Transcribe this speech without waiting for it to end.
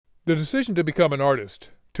The decision to become an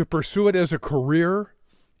artist, to pursue it as a career,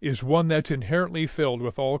 is one that's inherently filled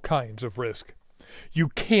with all kinds of risk. You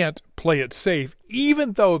can't play it safe,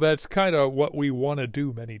 even though that's kind of what we want to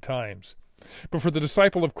do many times. But for the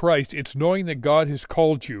disciple of Christ, it's knowing that God has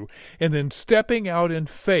called you and then stepping out in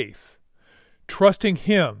faith, trusting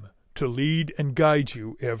Him to lead and guide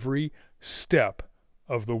you every step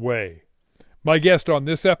of the way. My guest on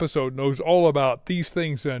this episode knows all about these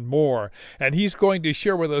things and more, and he's going to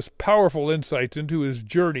share with us powerful insights into his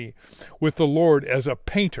journey with the Lord as a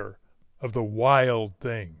painter of the wild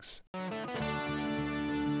things.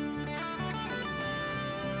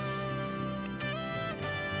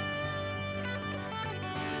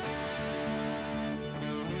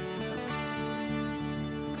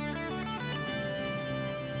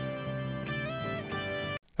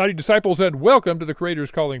 Howdy, disciples, and welcome to the Creator's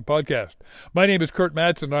Calling podcast. My name is Kurt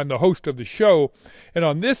Madsen. I'm the host of the show, and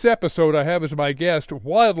on this episode, I have as my guest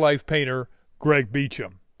wildlife painter Greg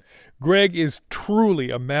Beecham. Greg is truly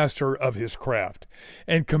a master of his craft,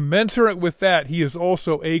 and commensurate with that, he is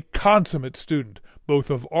also a consummate student, both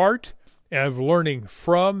of art and of learning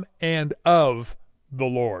from and of the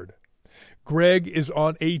Lord. Greg is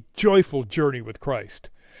on a joyful journey with Christ,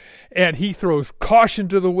 and he throws caution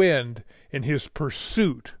to the wind in his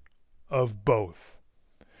pursuit of both.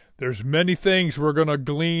 There's many things we're going to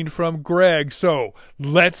glean from Greg, so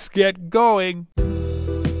let's get going.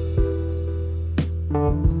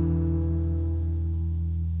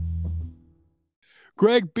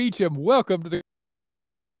 Greg Beecham, welcome to the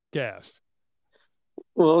cast.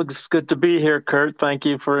 Well, it's good to be here, Kurt. Thank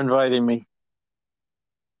you for inviting me. I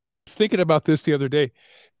was thinking about this the other day.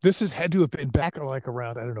 This has had to have been back like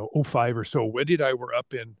around, I don't know, '05 or so. Wendy and I were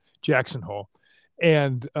up in Jackson Hole,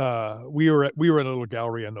 and we were in a little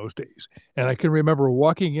gallery in those days. And I can remember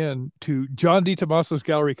walking in to John DiTomaso's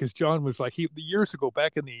gallery because John was like, years ago,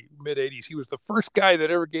 back in the mid '80s, he was the first guy that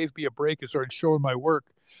ever gave me a break and started showing my work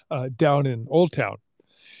down in Old Town.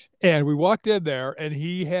 And we walked in there, and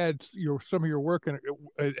he had some of your work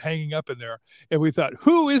hanging up in there. And we thought,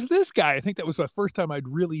 who is this guy? I think that was the first time I'd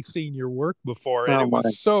really seen your work before, and it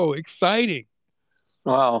was so exciting.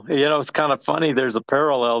 Wow. It's kind of funny. There's a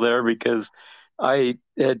parallel there because I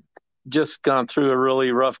had just gone through a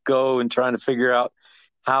really rough go and trying to figure out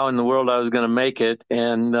how in the world I was going to make it.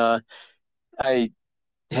 And I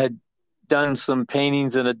had done some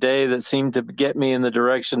paintings in a day that seemed to get me in the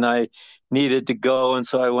direction I needed to go. And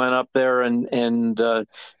so I went up there and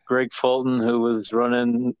Greg Fulton, who was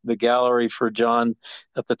running the gallery for John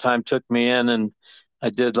at the time, took me in, and I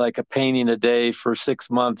did like a painting a day for 6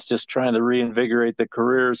 months, just trying to reinvigorate the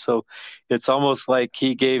career. So it's almost like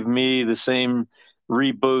he gave me the same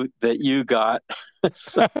reboot that you got.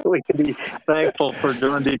 So we can be thankful for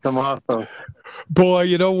John DiTomaso. Boy,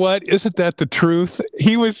 you know what? Isn't that the truth?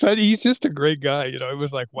 He's just a great guy. It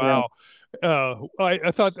was like, wow. Yeah.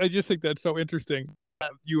 I just think that's so interesting.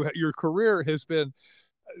 Your career has been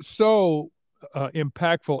so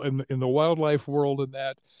impactful in the wildlife world, and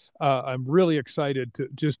that I'm really excited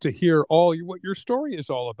to hear what your story is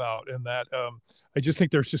all about, and that I just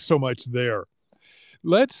think there's just so much there.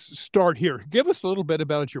 Let's start here. Give us a little bit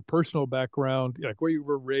about your personal background, like where you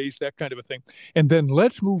were raised, that kind of a thing. And then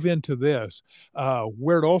let's move into this,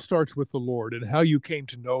 where it all starts with the Lord and how you came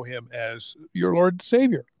to know Him as your Lord and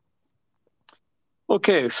Savior.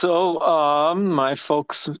 Okay, so my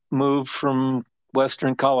folks moved from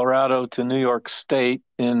Western Colorado to New York State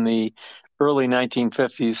in the early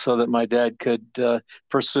 1950s so that my dad could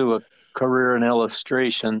pursue a career in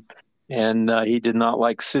illustration. And he did not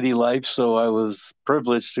like city life, so I was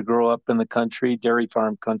privileged to grow up in the country, dairy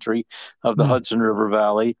farm country of the Hudson River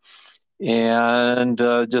Valley. And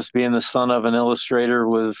just being the son of an illustrator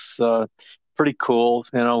was pretty cool.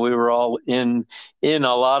 We were all in a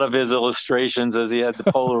lot of his illustrations as he had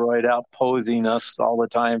the Polaroid out posing us all the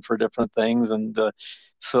time for different things. And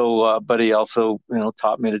but he also,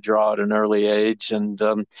 taught me to draw at an early age. And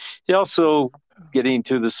he also, getting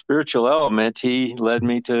to the spiritual element, he led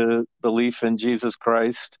me to belief in Jesus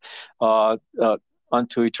Christ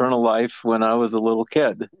unto eternal life when I was a little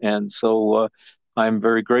kid. And so I'm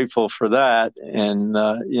very grateful for that. And,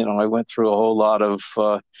 I went through a whole lot of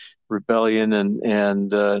rebellion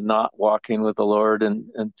and not walking with the Lord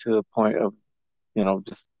and to a point of,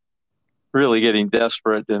 just really getting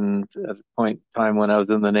desperate. And at a point in time when I was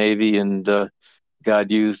in the Navy, and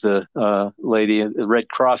God used a lady, a Red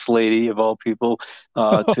Cross lady of all people,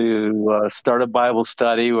 to start a Bible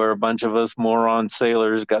study where a bunch of us moron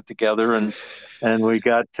sailors got together and we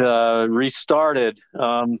got restarted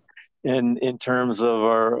in terms of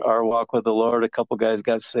our walk with the Lord. A couple guys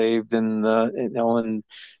got saved, and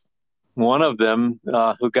one of them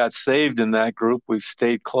who got saved in that group. We've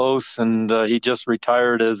stayed close, and he just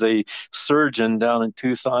retired as a surgeon down in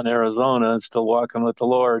Tucson, Arizona, and still walking with the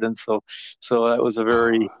Lord. And so that was a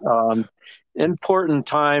very important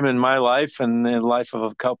time in my life and in the life of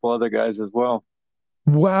a couple other guys as well.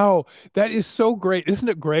 Wow, that is so great. Isn't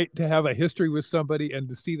it great to have a history with somebody and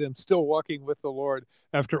to see them still walking with the Lord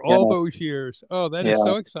after all Yeah, those years? Oh, that is yeah,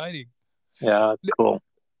 so exciting. yeah, it's cool.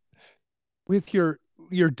 With your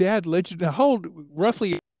dad, legend, how old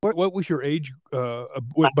roughly? What was your age by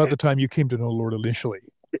the time you came to know the Lord initially?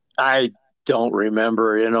 I don't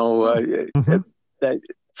remember, Mhm. that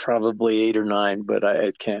probably 8 or 9, but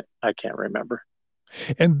I can't remember.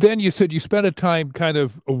 And then you said you spent a time kind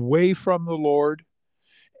of away from the Lord,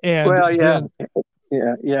 and Well, yeah,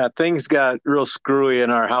 then yeah. Things got real screwy in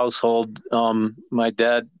our household. My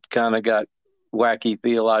dad kind of got wacky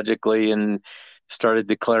theologically and started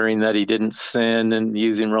declaring that he didn't sin and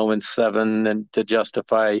using Romans 7 and to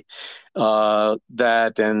justify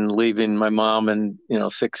that, and leaving my mom and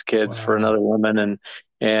 6 kids for another wow, woman,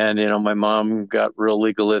 and my mom got real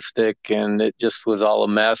legalistic, and it just was all a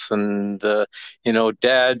mess. And dad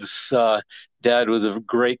was a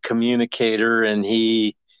great communicator, and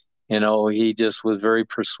he just was very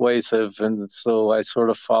persuasive. And so I sort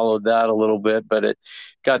of followed that a little bit, but it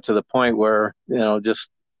got to the point where, just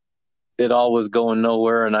it all was going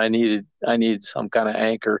nowhere, and I needed some kind of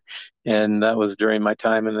anchor. And that was during my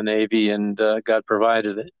time in the Navy, and God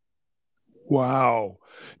provided it. wow.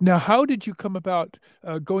 Now, how did you come about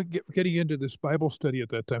getting into this Bible study at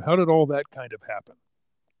that time? How did all that kind of happen?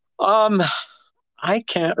 Um, I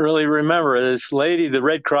can't really remember. This lady, the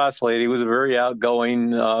Red Cross lady, was a very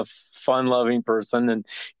outgoing, fun-loving person,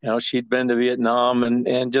 and she'd been to Vietnam,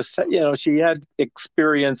 and just she had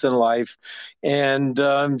experience in life, and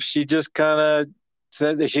she just kind of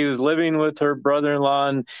said that she was living with her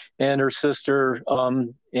brother-in-law and her sister,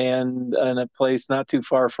 and in a place not too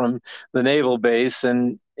far from the naval base,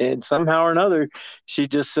 and somehow or another she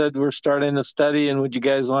just said, we're starting to study, and would you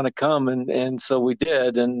guys want to come? And so we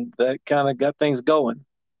did, and that kind of got things going.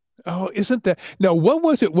 Oh, isn't that now? What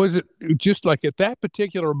was it? Was it just like at that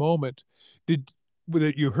particular moment, did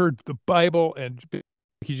that you heard the Bible and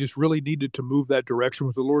he just really needed to move that direction?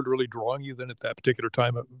 Was the Lord really drawing you then at that particular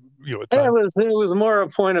time? At It time. was it was more a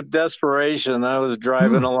point of desperation. I was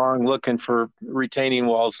driving Hmm. along looking for retaining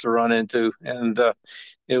walls to run into, and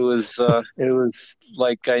it was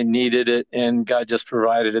like I needed it, and God just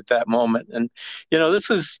provided at that moment. And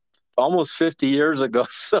this is almost 50 years ago,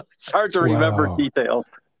 so it's hard to remember Wow. details.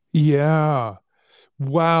 Yeah.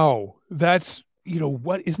 Wow. That's,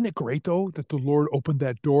 what, isn't it great though that the Lord opened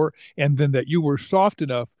that door and then that you were soft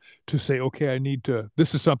enough to say, okay,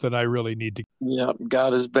 this is something I really need to. Yeah,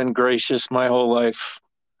 God has been gracious my whole life.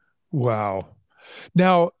 Wow.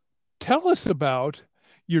 Now, tell us about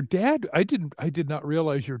your dad. I did not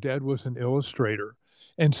realize your dad was an illustrator.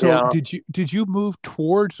 And so Yeah. did you move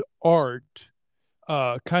towards art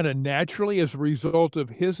kind of naturally as a result of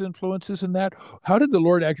his influences in that? How did the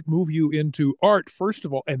Lord move you into art, first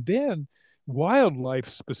of all, and then wildlife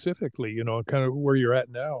specifically, kind of where you're at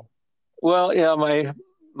now? Well, yeah,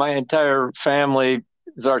 my entire family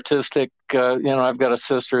is artistic. I've got a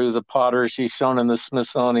sister who's a potter. She's shown in the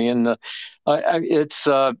Smithsonian. It's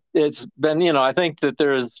been, I think that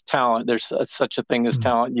there's talent. There's such a thing as Mm.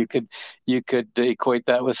 talent. You could equate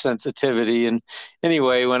that with sensitivity. And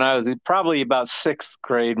anyway, when I was probably about sixth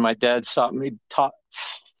grade, my dad sat me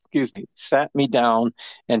down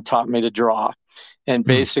and taught me to draw, and Mm.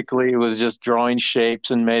 basically it was just drawing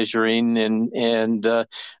shapes and measuring, and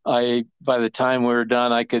I by the time we were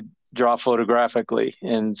done I could draw photographically,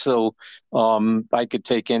 and so I could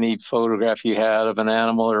take any photograph you had of an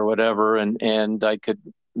animal or whatever, and I could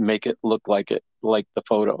make it look like the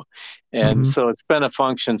photo. And Hmm. so it's been a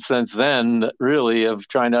function since then, really, of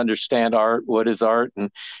trying to understand art, what is art,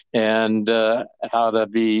 and how to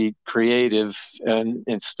be creative, and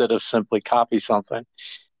instead of simply copy something.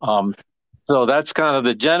 um, so that's kind of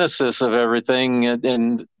the genesis of everything.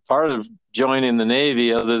 And part of joining the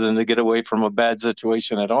Navy, other than to get away from a bad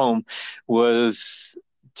situation at home, was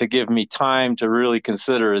to give me time to really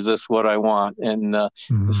consider, is this what I want? And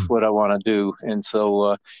this is Hmm. what I want to do. And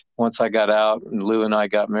so once I got out, and Lou and I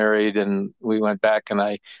got married, and we went back, and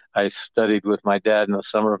I studied with my dad in the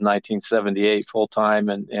summer of 1978 full time,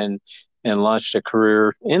 and launched a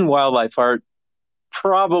career in wildlife art,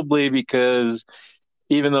 probably because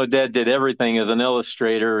even though Dad did everything as an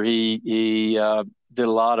illustrator, he did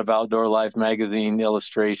a lot of Outdoor Life magazine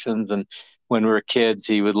illustrations. And when we were kids,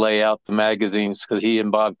 he would lay out the magazines because he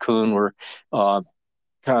and Bob Kuhn were uh,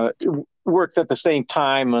 kind of worked at the same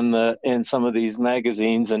time in some of these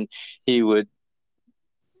magazines, and he would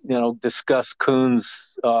discuss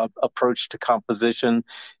Kuhn's approach to composition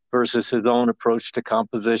versus his own approach to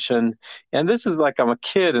composition. And this is like I'm a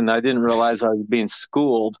kid and I didn't realize I was being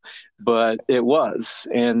schooled, but it was.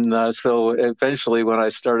 And so eventually, when I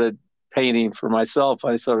started painting for myself,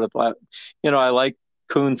 I sort of thought, I like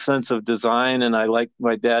Kuhn's sense of design, and I like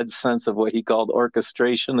my dad's sense of what he called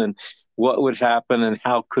orchestration, and what would happen and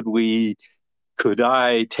how could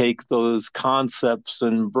I take those concepts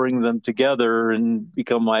and bring them together and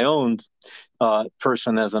become my own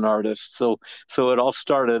person as an artist. So it all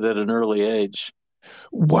started at an early age.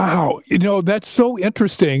 Wow. That's so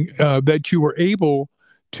interesting that you were able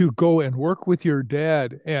to go and work with your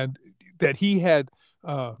dad and that he had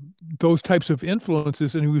uh, those types of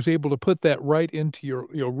influences and he was able to put that right into your,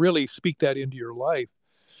 really speak that into your life.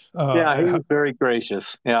 Yeah, he Uh, was very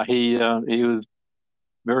gracious. Yeah, he was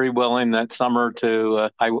very willing that summer to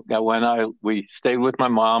we stayed with my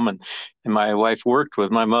mom, and my wife worked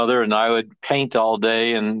with my mother, and I would paint all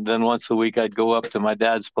day, and then once a week I'd go up to my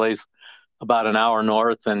dad's place about an hour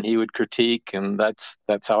north, and he would critique, and that's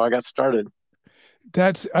how I got started.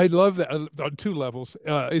 I love that on two levels.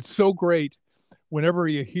 It's so great whenever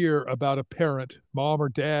you hear about a parent, mom or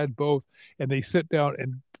dad, both, and they sit down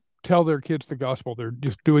and tell their kids the gospel. They're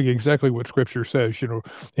just doing exactly what Scripture says,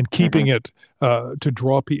 and keeping Hmm. it to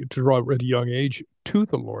draw at a young age to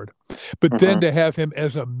the Lord. But then Hmm. to have him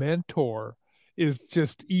as a mentor is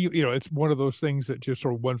just, it's one of those things that just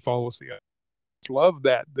sort of one follows the other. Love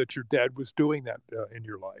that your dad was doing that in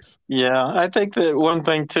your life. Yeah, I think that one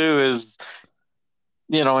thing too is,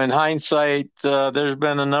 in hindsight, there's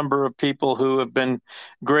been a number of people who have been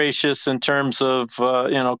gracious in terms of,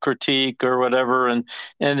 critique or whatever,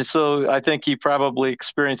 and so I think you probably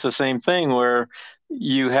experienced the same thing where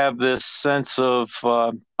you have this sense of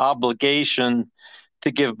obligation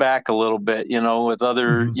to give back a little bit, with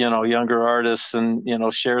other, Mhm. younger artists,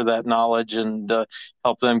 and share that knowledge and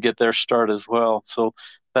help them get their start as well. So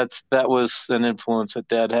that was an influence that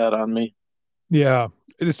Dad had on me. Yeah,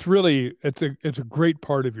 it's a great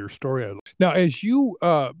part of your story. Now, as you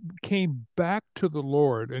came back to the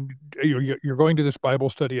Lord, and you're going to this Bible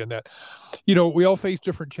study, and that, we all face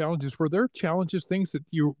different challenges. Were there challenges, things that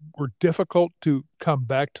you were difficult to come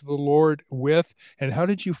back to the Lord with, and how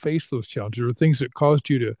did you face those challenges? Or things that caused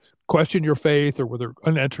you to question your faith, or were there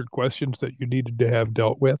unanswered questions that you needed to have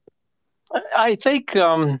dealt with? I think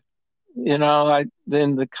in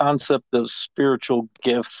the concept of spiritual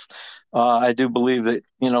gifts, I do believe that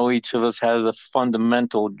each of us has a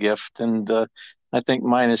fundamental gift, and I think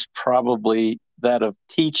mine is probably that of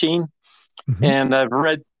teaching. Hmm. And I've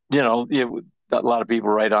read, a lot of people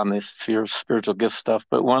write on this fear of spiritual gift stuff,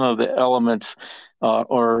 but one of the elements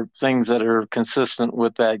or things that are consistent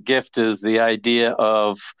with that gift is the idea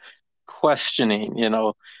of questioning.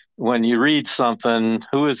 When you read something,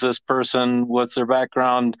 who is this person? What's their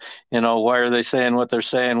background? Why are they saying what they're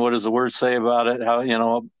saying? What does the word say about it? How,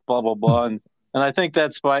 blah, blah, blah. And I think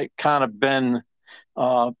that's kind of been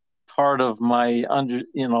uh, part of my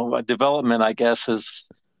development, I guess,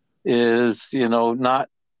 is not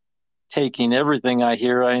taking everything I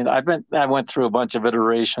hear. I went through a bunch of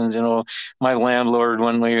iterations. My landlord,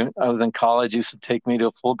 when I was in college, used to take me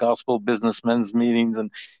to full gospel businessmen's meetings,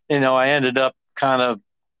 and I ended up kind of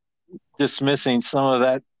dismissing some of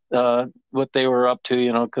that, what they were up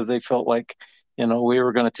to, because they felt like we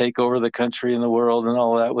were going to take over the country and the world and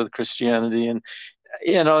all that with Christianity, and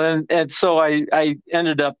so I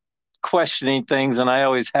ended up questioning things, and I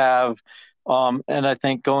always have. And I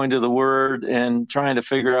think going to the Word and trying to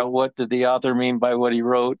figure out what did the author mean by what he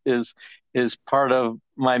wrote is part of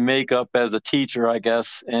my makeup as a teacher, I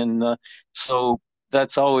guess. And so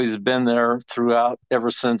that's always been there throughout,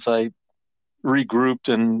 ever since I regrouped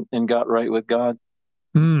and got right with God.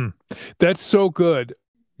 Mm, that's so good.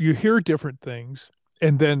 You hear different things,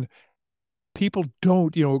 and then people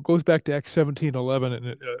don't, it goes back to Acts 17:11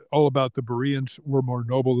 and all about the Bereans were more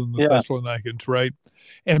noble than the Yeah, Thessalonians, right?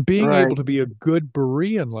 And being able right. to be a good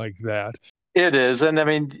Berean like that. It is. And I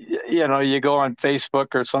mean, you go on Facebook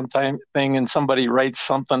or sometime thing and somebody writes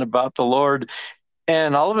something about the Lord,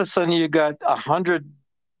 and all of a sudden you got 100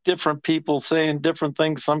 different people saying different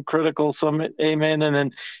things, some critical, some amen.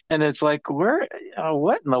 And it's like, what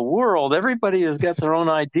in the world? Everybody has got their own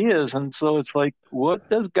ideas. And so it's like, what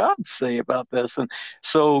does God say about this? And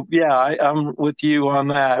so, yeah, I'm with you on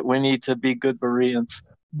that. We need to be good Bereans.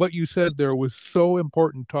 What you said there was so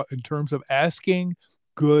important in terms of asking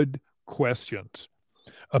good questions.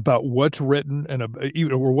 about what's written and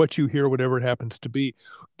or what you hear, whatever it happens to be.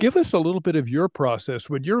 Give us a little bit of your process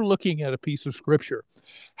when you're looking at a piece of scripture.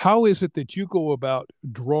 How is it that you go about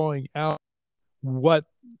drawing out what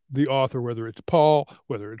the author, whether it's Paul,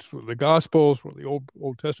 whether it's the Gospels, or the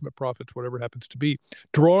Old Testament prophets, whatever it happens to be,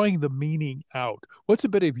 drawing the meaning out? What's a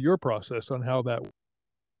bit of your process on how that?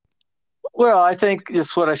 Well, I think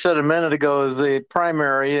just what I said a minute ago is the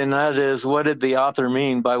primary, and that is what did the author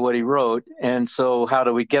mean by what he wrote? And so, how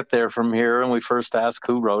do we get there from here? And we first ask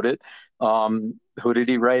who wrote it, who did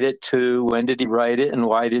he write it to, when did he write it, and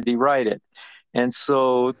why did he write it? And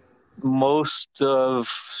so, most of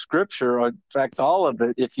Scripture, or in fact, all of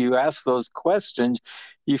it, if you ask those questions,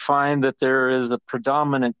 you find that there is a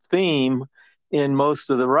predominant theme in most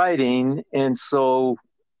of the writing. And so,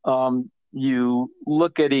 you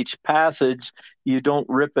look at each passage, you don't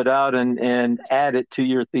rip it out and add it to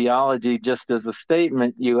your theology just as a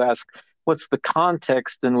statement. You ask, what's the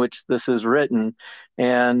context in which this is written?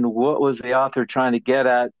 And what was the author trying to get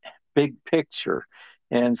at? Big picture.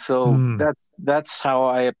 And so Mm. that's how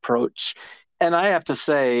I approach. And I have to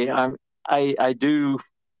say, I do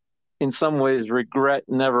in some ways regret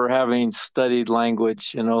never having studied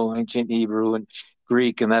language, ancient Hebrew and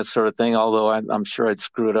Greek and that sort of thing. Although I'm sure I'd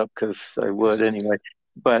screw it up because I would anyway.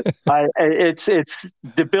 But it's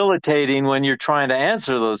debilitating when you're trying to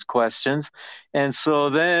answer those questions, and so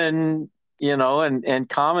then and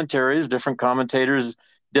commentaries, different commentators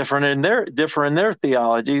differ in their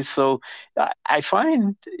theology. So I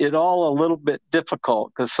find it all a little bit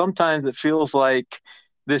difficult because sometimes it feels like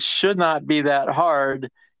this should not be that hard,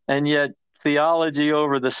 and yet theology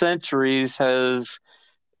over the centuries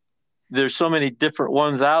there's so many different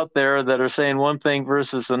ones out there that are saying one thing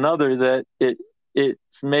versus another that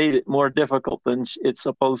it's made it more difficult than it's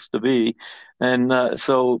supposed to be. And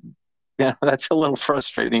so yeah, that's a little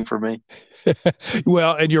frustrating for me.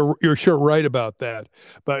 Well, and you're sure right about that.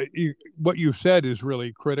 But what you said is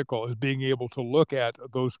really critical, is being able to look at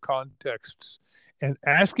those contexts and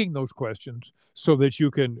asking those questions so that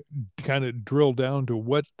you can kind of drill down to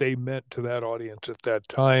what they meant to that audience at that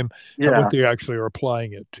time and what Yeah. they actually are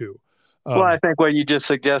applying it to. Well, I Um, think what you just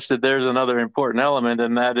suggested, there's another important element,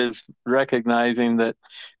 and that is recognizing that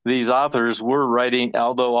these authors were writing,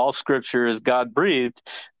 although all scripture is God breathed,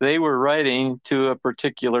 they were writing to a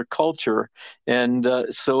particular culture. And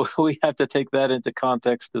so we have to take that into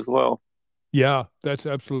context as well. yeah, that's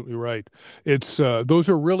absolutely right. It's those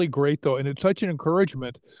are really great though, and it's such an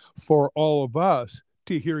encouragement for all of us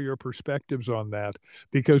to hear your perspectives on that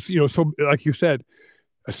because so like you said,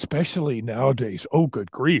 especially nowadays. Oh,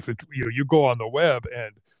 good grief! You go on the web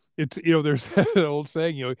and it's there's that old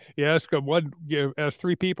saying you ask you ask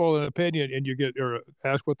three people an opinion and you get or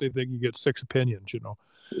ask what they think, you get six opinions.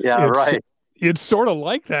 Yeah, It's right. it's sort of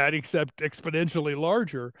like that except exponentially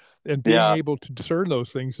larger, and being Yeah. able to discern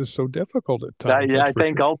those things is so difficult at times. Yeah, That's I for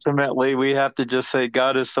think sure. ultimately we have to just say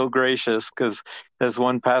God is so gracious because, as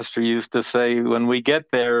one pastor used to say, when we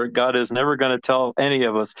get there, God is never going to tell any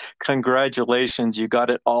of us, "Congratulations, you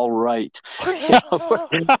got it all right." You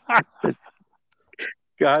know,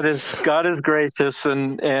 God is gracious,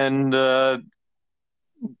 and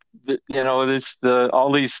it's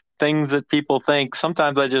all these things that people think.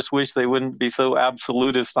 Sometimes I just wish they wouldn't be so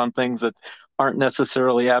absolutist on things that aren't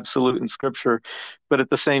necessarily absolute in Scripture. But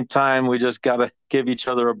at the same time, we just got to give each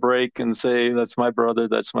other a break and say, "That's my brother,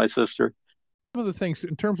 that's my sister." Some of the things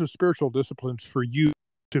in terms of spiritual disciplines for you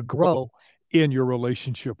to grow in your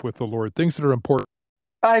relationship with the Lord, things that are important.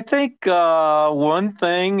 I think one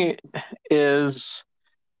thing is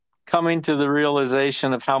coming to the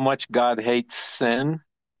realization of how much God hates sin,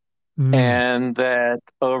 Mm, and that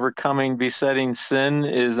overcoming besetting sin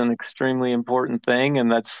is an extremely important thing. And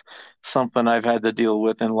that's something I've had to deal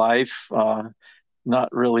with in life. Not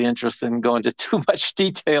really interested in going into too much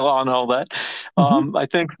detail on all that. hmm I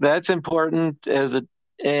think that's important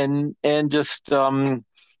and just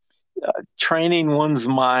training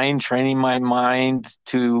my mind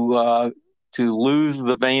to lose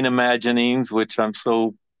the vain imaginings, which I'm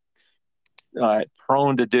so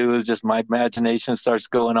prone to do. Is just my imagination starts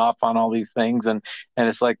going off on all these things, and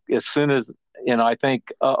it's like as soon as I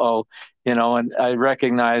think, oh, and I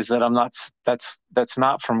recognize that I'm not. That's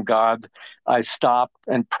not from God. I stop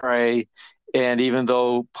and pray. And even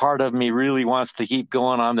though part of me really wants to keep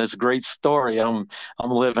going on this great story I'm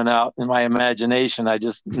living out in my imagination, I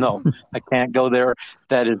just no, I can't go there.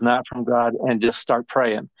 That is not from God, and just start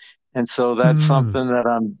praying. And so that's mm, something that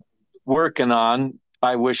I'm working on.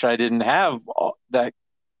 I wish I didn't have that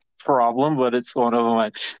problem, but it's one of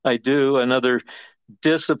them I do. Another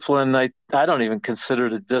discipline, I don't even consider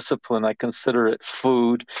it a discipline. I consider it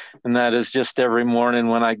food. And that is just every morning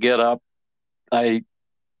when I get up, I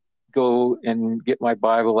go and get my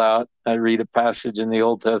Bible out. I read a passage in the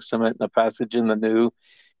Old Testament and a passage in the New.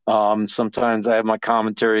 Sometimes I have my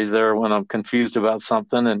commentaries there when I'm confused about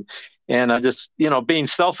something, and I just, being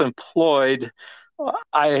self-employed,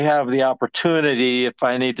 I have the opportunity, if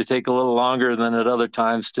I need to take a little longer than at other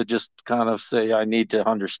times, to just kind of say I need to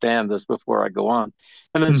understand this before I go on,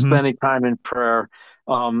 and then Mm-hmm. spending time in prayer.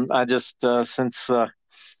 I just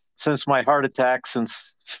since my heart attack,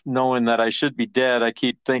 since knowing that I should be dead, I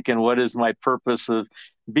keep thinking, what is my purpose of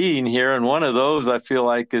being here? And one of those I feel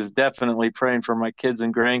like is definitely praying for my kids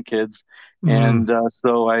and grandkids. Mm. And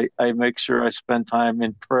so I make sure I spend time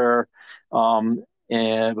in prayer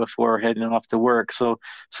and before heading off to work. So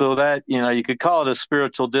that, you could call it a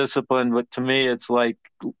spiritual discipline, but to me, it's like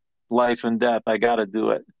life and death. I got to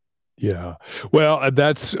do it. Yeah. Well,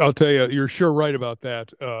 I'll tell you, you're sure right about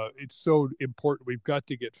that. It's so important. We've got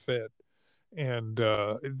to get fed. And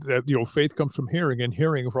that, faith comes from hearing and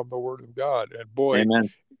hearing from the word of God. And boy, Amen.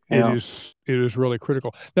 it Yeah. is really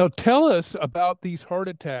critical. Now, tell us about these heart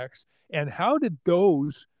attacks and how did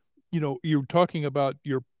those, you're talking about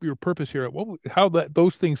your purpose here. How that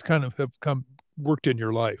those things kind of have come worked in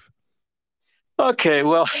your life. Okay,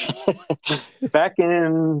 well, back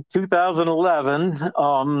in 2011,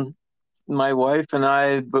 my wife and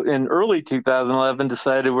I, in early 2011,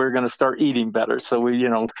 decided we were going to start eating better. So we,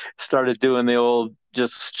 started doing the old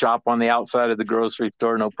just shop on the outside of the grocery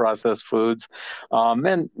store, no processed foods.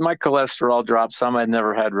 And my cholesterol dropped some. I'd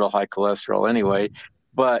never had real high cholesterol anyway.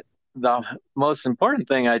 But the most important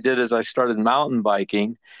thing I did is I started mountain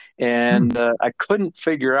biking, Hmm. and I couldn't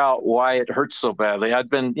figure out why it hurts so badly. I'd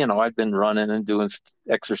been running and doing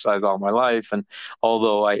exercise all my life, and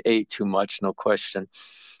although I ate too much, no question.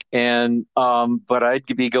 And but I'd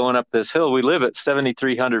be going up this hill. We live at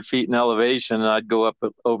 7,300 feet in elevation, and I'd go up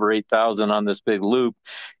over 8,000 on this big loop.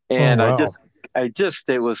 Oh, And wow.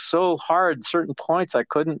 it was so hard. Certain points I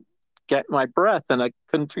couldn't get my breath, and I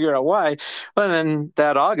couldn't figure out why. But then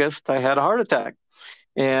that August, I had a heart attack,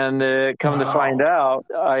 and come to find Wow.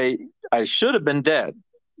 out, I should have been dead.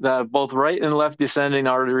 Both right and left descending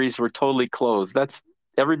arteries were totally closed. That's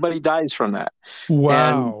everybody dies from that. And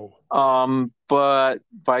Wow. but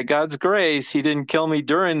by God's grace, He didn't kill me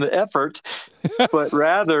during the effort, but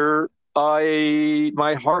rather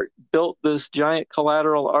my heart built this giant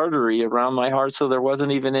collateral artery around my heart, so there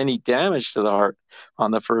wasn't even any damage to the heart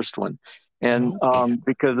on the first one. And Okay.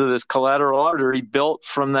 because of this collateral artery built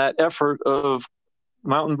from that effort of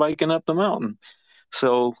mountain biking up the mountain.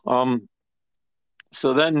 So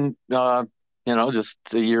so then just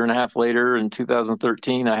a year and a half later in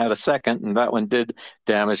 2013, I had a second, and that one did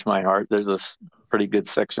damage my heart. There's a pretty good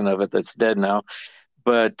section of it that's dead now.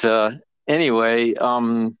 But anyway,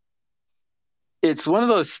 it's one of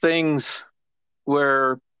those things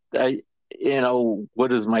where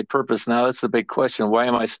what is my purpose now? That's the big question. Why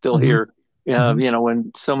am I still Hmm. here? Hmm.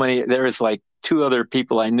 When there was like two other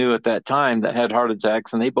people I knew at that time that had heart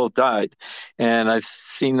attacks and they both died. And I've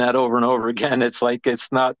seen that over and over again. It's like,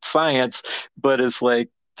 it's not science, but it's like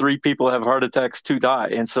three people have heart attacks, two die.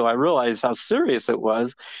 And so I realized how serious it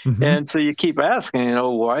was. Hmm. And so you keep asking,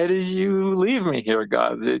 why did you leave me here,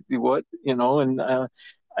 God? What, and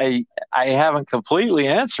I, I haven't completely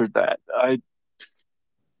answered that.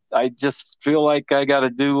 I just feel like I got to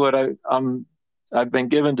do what I've been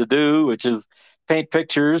given to do, which is paint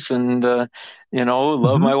pictures and love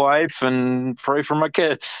Hmm. my wife and pray for my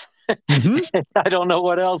kids. Hmm. I don't know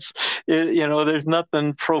what else. There's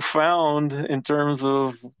nothing profound in terms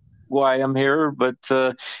of why I'm here, but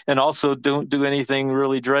and also don't do anything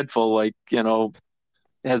really dreadful, like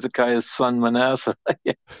Hezekiah's son Manasseh.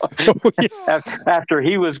 Oh, yeah. After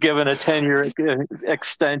he was given a 10-year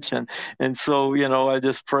extension. And so, I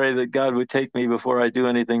just pray that God would take me before I do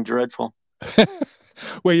anything dreadful.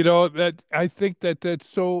 Well, that I think that's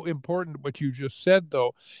so important what you just said,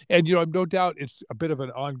 though, and no doubt it's a bit of an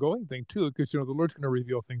ongoing thing too, because the Lord's going to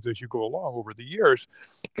reveal things as you go along over the years,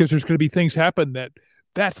 because there's going to be things happen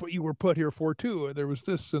that's what you were put here for too. And there was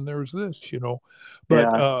this and there was this.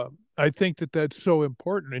 But Yeah. I think that's so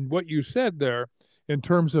important, and what you said there in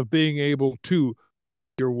terms of being able to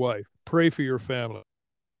your wife, pray for your family,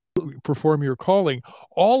 perform your calling,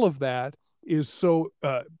 all of that is so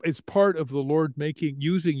it's part of the Lord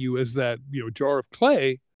using you as that jar of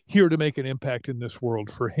clay here to make an impact in this world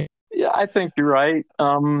for Him. Yeah, I think you're right.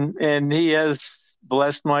 And he has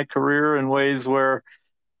blessed my career in ways where,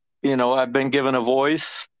 I've been given a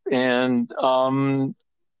voice, and I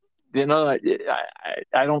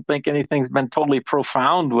don't think anything's been totally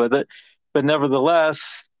profound with it, but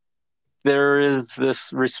nevertheless, there is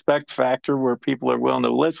this respect factor where people are willing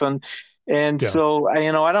to listen. And Yeah. so,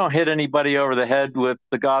 I don't hit anybody over the head with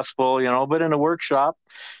the gospel, but in a workshop,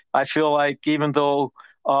 I feel like even though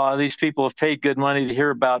these people have paid good money to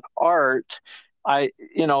hear about art,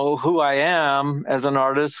 who I am as an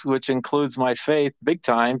artist, which includes my faith big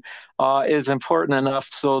time, is important enough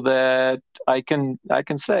so that I can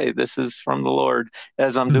say this is from the Lord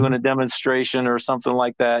as I'm doing Hmm. a demonstration or something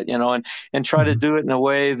like that, and try to Hmm. do it in a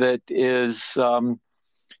way that is,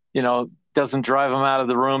 doesn't drive them out of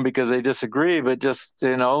the room because they disagree, but just,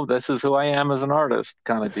 this is who I am as an artist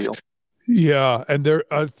kind of deal. Yeah, and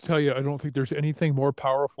I'll tell you, I don't think there's anything more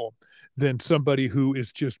powerful than somebody who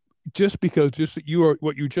is just because just you are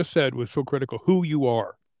what you just said was so critical, who you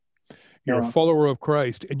are. You're a Yeah. follower of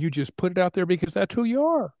Christ, and you just put it out there because that's who you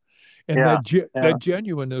are. And Yeah. that Yeah.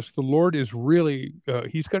 genuineness, the Lord is really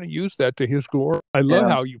He's going to use that to His glory. I love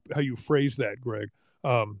Yeah. how you phrase that, Greg.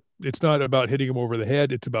 It's not about hitting them over the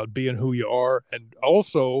head. It's about being who you are, and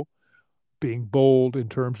also being bold in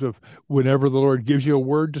terms of whenever the Lord gives you a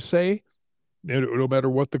word to say, no matter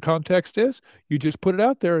what the context is, you just put it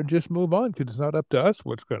out there and just move on because it's not up to us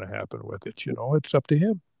what's going to happen with it. It's up to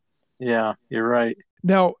Him. Yeah. You're right.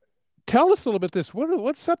 Now, tell us a little bit this.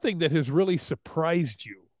 What's something that has really surprised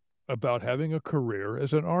you about having a career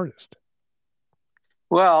as an artist?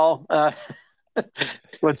 Well,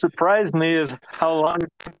 what surprised me is how long it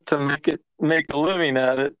took to make a living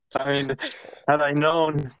at it. I mean, had I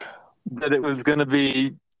known that it was going to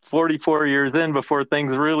be 44 years in before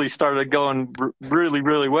things really started going really,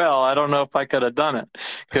 really well, I don't know if I could have done it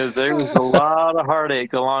because there was a lot of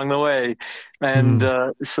heartache along the way. And Hmm.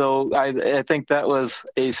 so I think that was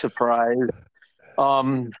a surprise.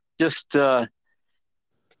 Just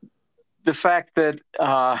the fact that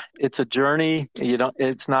it's a journey,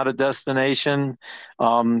 it's not a destination,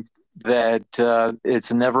 um, that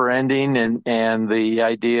it's never ending, and the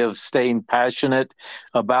idea of staying passionate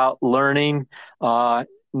about learning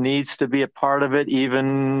needs to be a part of it,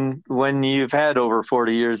 even when you've had over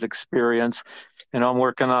 40 years experience. I'm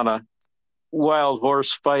working on a wild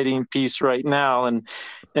horse fighting piece right now,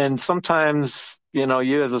 and sometimes,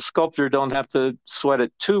 you as a sculptor don't have to sweat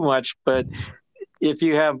it too much, but if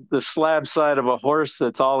you have the slab side of a horse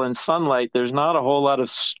that's all in sunlight, there's not a whole lot of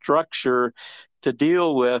structure to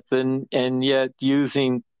deal with, and yet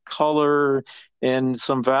using color and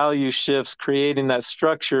some value shifts, creating that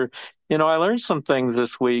structure. I learned some things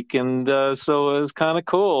this week, and so it was kind of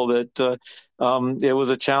cool that it was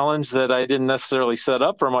a challenge that I didn't necessarily set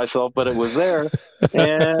up for myself, but it was there.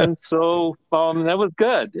 And so that was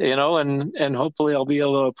good, and hopefully I'll be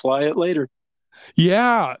able to apply it later.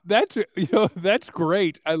 Yeah, that's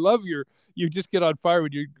great. I love you just get on fire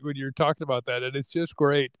when you're talking about that, and it's just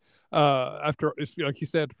great. After it's like you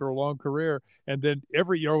said, for a long career, and then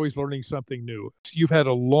you're always learning something new. You've had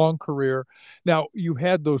a long career. Now you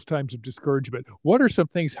had those times of discouragement. What are some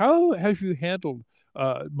things? How have you handled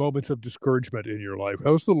moments of discouragement in your life?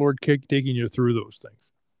 How's the Lord taking you through those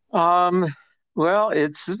things? Um, well,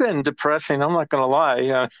 it's been depressing. I'm not going to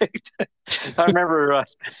lie. I remember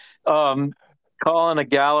calling a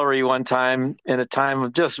gallery one time in a time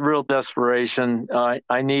of just real desperation.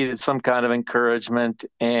 I needed some kind of encouragement,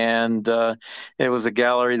 and it was a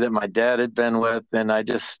gallery that my dad had been with, and I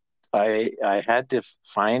had to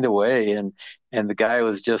find a way, and the guy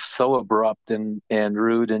was just so abrupt and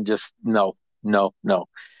rude, and just no, no, no,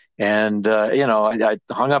 and I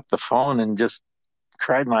hung up the phone and just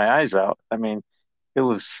cried my eyes out. I mean, it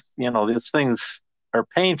was, these things are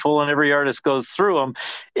painful and every artist goes through them,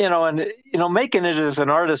 and, making it as an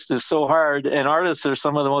artist is so hard. And artists are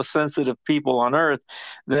some of the most sensitive people on earth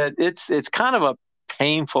that it's kind of a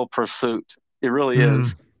painful pursuit. It really Mm.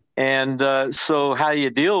 is. And so how you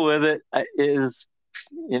deal with it is,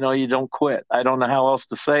 you don't quit. I don't know how else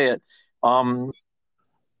to say it. Um,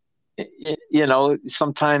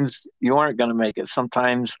 sometimes you aren't going to make it.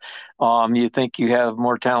 Sometimes you think you have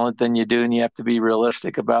more talent than you do, and you have to be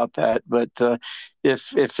realistic about that. But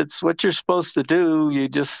if it's what you're supposed to do, you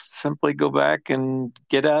just simply go back and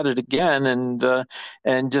get at it again,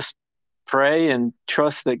 and just pray and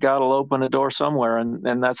trust that God will open a door somewhere,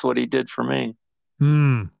 and that's what He did for me.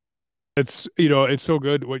 Mm. It's so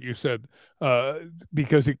good what you said, uh,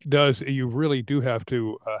 because it does. You really do have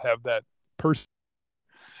to have that person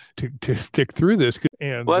to stick through this.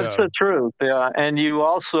 And Well, that's the truth, yeah. And you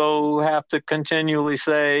also have to continually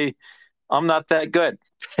say, "I'm not that good."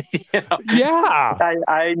 You know, Yeah.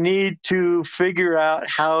 I need to figure out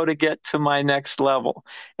how to get to my next level.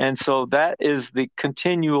 And so that is the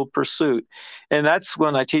continual pursuit. And that's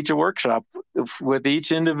when I teach a workshop with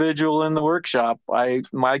each individual in the workshop.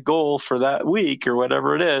 My goal for that week or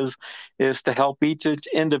whatever it is to help each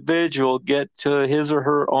individual get to his or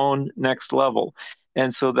her own next level.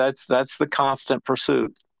 And so that's the constant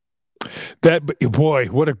pursuit. That boy,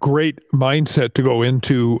 what a great mindset to go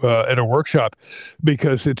into at a workshop,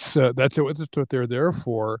 because that's what they're there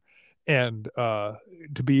for, and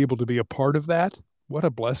to be able to be a part of that, what a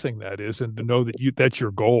blessing that is, and to know that that's your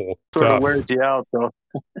goal. Sort of wears Stuff. you out though.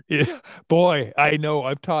 Yeah, boy, I know.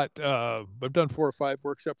 I've done 4 or 5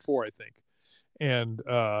 workshops, four, I think, and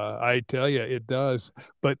I tell you, it does.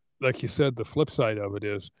 But like you said, the flip side of it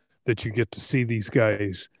is that you get to see these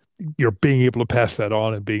guys. You're being able to pass that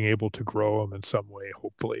on and being able to grow them in some way,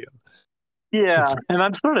 hopefully. And Yeah, it's and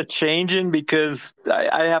I'm sort of changing because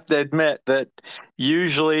I have to admit that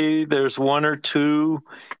usually there's one or two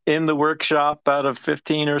in the workshop out of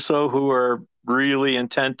 15 or so who are really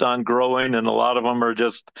intent on growing, and a lot of them are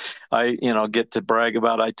just get to brag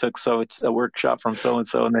about I took so it's a workshop from so and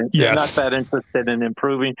so, and they're not yes, that interested in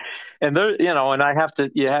improving. And they're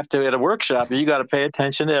and you have to at a workshop you got to pay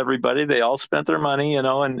attention to everybody. They all spent their money,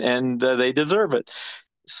 and they deserve it.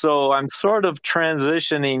 So I'm sort of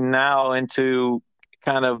transitioning now into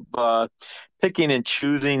kind of picking and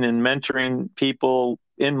choosing and mentoring people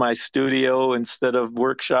in my studio instead of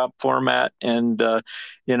workshop format, and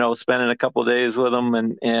spending a couple of days with them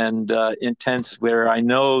and intense where I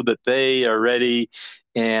know that they are ready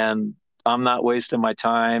and I'm not wasting my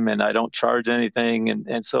time and I don't charge anything,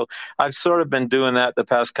 and so I've sort of been doing that the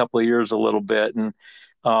past couple of years a little bit, and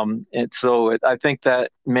so I think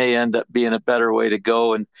that may end up being a better way to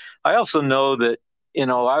go. And I also know that,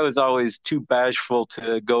 I was always too bashful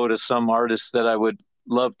to go to some artists that I would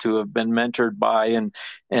love to have been mentored by and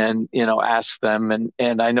ask them.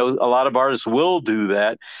 And I know a lot of artists will do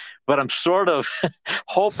that, but I'm sort of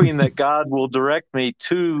hoping that God will direct me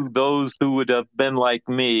to those who would have been like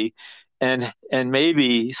me and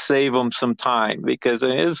maybe save them some time, because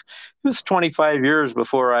it was 25 years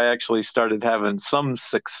before I actually started having some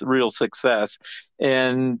real success.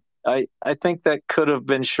 And I think that could have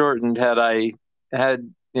been shortened had I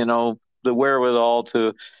had, the wherewithal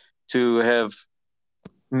to have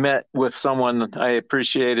met with someone I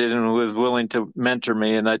appreciated and was willing to mentor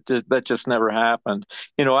me. And that just never happened.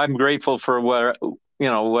 I'm grateful for what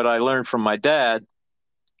I learned from my dad,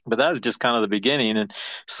 but that was just kind of the beginning. And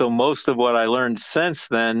so most of what I learned since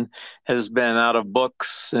then has been out of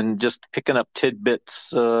books and just picking up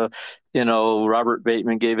tidbits. Robert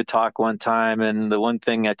Bateman gave a talk one time, and the one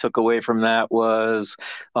thing I took away from that was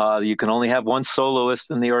you can only have one soloist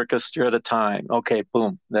in the orchestra at a time. Okay,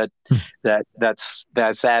 boom, that's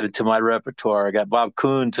added to my repertoire. I got Bob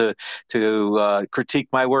Kuhn to critique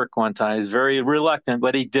my work one time. He's very reluctant,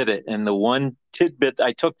 but he did it. And the one tidbit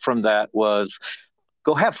I took from that was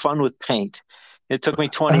go have fun with paint. It took me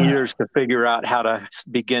 20 years to figure out how to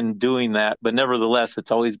begin doing that, but nevertheless, it's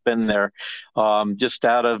always been there. Just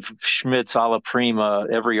out of Schmidt's Alla Prima,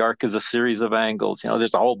 every arc is a series of angles.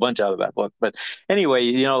 There's a whole bunch out of that book. But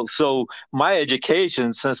anyway, so my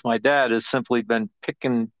education since my dad has simply been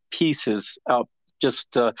picking pieces up,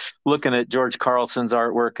 just looking at George Carlson's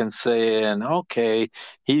artwork and saying, okay,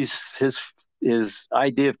 his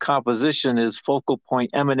idea of composition is focal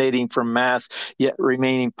point emanating from mass, yet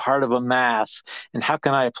remaining part of a mass. And how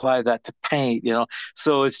can I apply that to paint?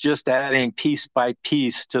 So it's just adding piece by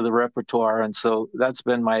piece to the repertoire. And so that's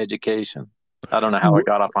been my education. I don't know how I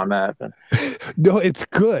got off on that. But. No, it's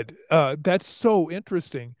good. That's so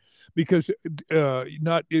interesting because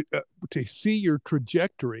not to see your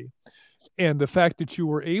trajectory and the fact that you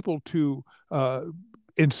were able to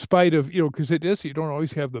in spite of because it is, you don't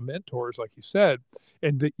always have the mentors like you said,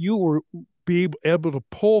 and that you were able to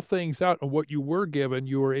pull things out, and what you were given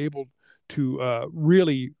you were able to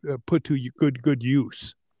really put to good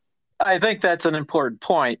use. I think that's an important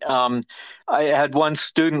point. I had one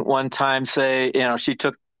student one time say, she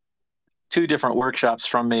took two different workshops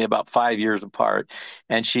from me about 5 years apart.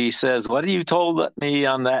 And she says, what you told me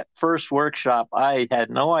on that first workshop, I had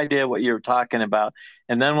no idea what you were talking about.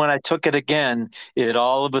 And then when I took it again, it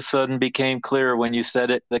all of a sudden became clear when you said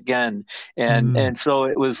it again. And so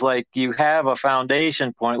it was like you have a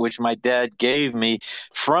foundation point, which my dad gave me,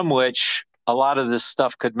 from which a lot of this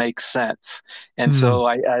stuff could make sense. And so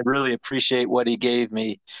I really appreciate what he gave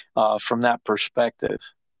me from that perspective.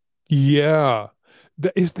 Yeah,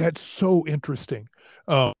 that's so interesting.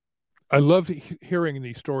 I love hearing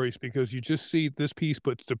these stories because you just see this piece,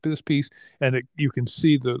 but to this piece, and you can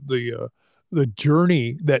see the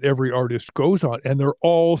journey that every artist goes on, and they're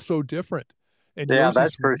all so different. And Yeah, yours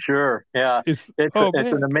that's is for sure. Yeah. it's It's oh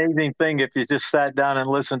it's an man, amazing thing if you just sat down and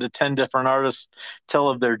listened to 10 different artists tell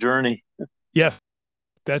of their journey. yes,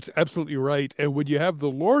 that's absolutely right. And when you have the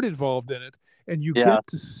Lord involved in it, and you Yeah. get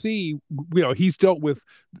to see, he's dealt with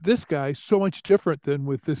this guy so much different than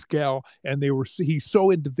with this gal, and he's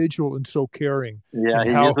so individual and so caring Yeah, in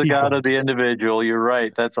he is how the he God of guides the us. individual. You're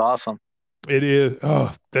right. That's awesome. It is.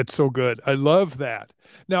 Oh, that's so good. I love that.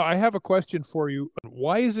 Now, I have a question for you.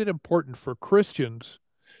 Why is it important for Christians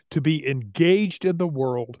to be engaged in the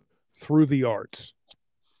world through the arts?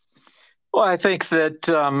 Well, I think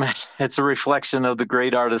that it's a reflection of the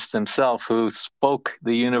great artist himself who spoke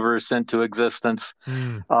the universe into existence.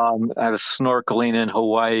 Mm, I was snorkeling in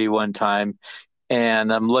Hawaii one time,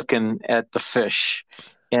 and I'm looking at the fish,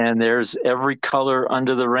 and there's every color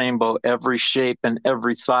under the rainbow, every shape and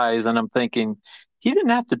every size. And I'm thinking, he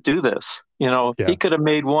didn't have to do this. He yeah. could have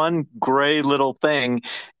made one gray little thing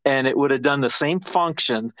and it would have done the same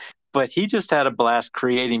function, but he just had a blast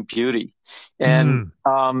creating beauty. And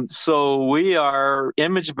Mm, so we are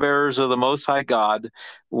image bearers of the Most High God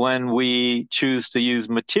when we choose to use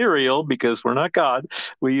material, because we're not God.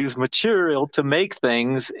 We use material to make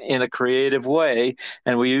things in a creative way,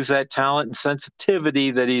 and we use that talent and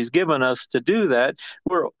sensitivity that He's given us to do that.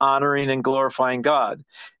 We're honoring and glorifying God.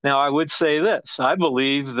 Now, I would say this: I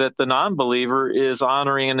believe that the non believer is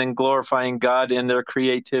honoring and glorifying God in their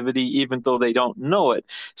creativity, even though they don't know it,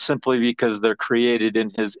 simply because they're created in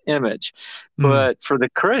His image. mm, But for the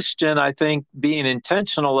Christian, I think being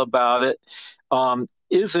intentional about it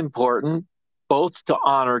is important, both to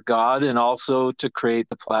honor God and also to create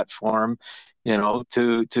the platform,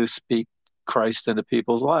 to speak Christ into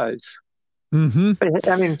people's lives. hmm.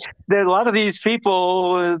 I mean, there are a lot of these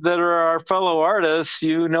people that are our fellow artists,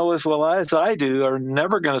 as well as I do, are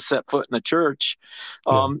never going to set foot in a church.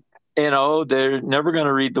 Yeah. Um, they're never going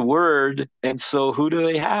to read the word. And so who do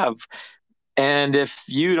they have? And if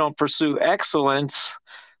you don't pursue excellence,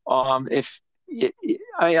 if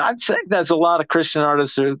I'd say there's a lot of Christian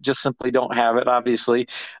artists who just simply don't have it, obviously,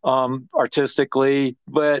 artistically.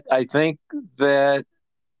 But I think that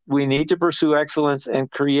we need to pursue excellence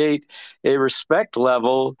and create a respect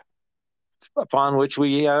level upon which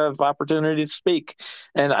we have opportunity to speak.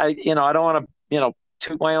 And I don't want to,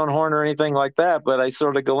 toot my own horn or anything like that, but I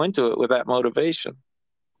sort of go into it with that motivation.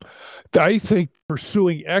 I think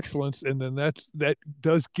pursuing excellence, and then that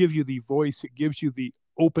does give you the voice. It gives you the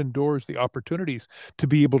open doors, the opportunities to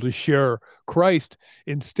be able to share Christ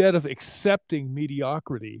instead of accepting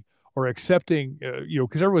mediocrity or accepting,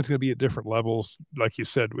 because everyone's going to be at different levels, like you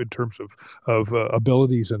said, in terms of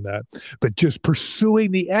abilities and that. But just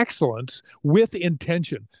pursuing the excellence with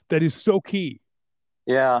intention, that is so key.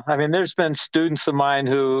 Yeah, I mean, there's been students of mine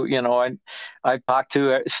who, I've talked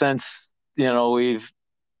to since, we've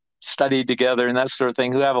studied together and that sort of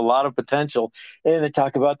thing, who have a lot of potential, and they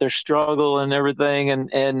talk about their struggle and everything,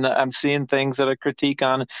 and I'm seeing things that I critique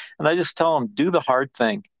on, and I just tell them, do the hard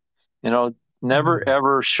thing, you know, never Mm.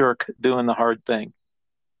 ever shirk doing the hard thing.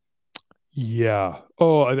 Yeah.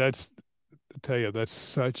 Oh, I tell you, that's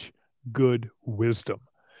such good wisdom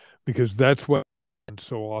because that's what happens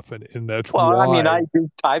so often, and that's Well, I mean, why.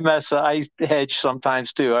 I hedge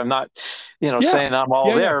sometimes too. I'm not, Yeah, saying I'm all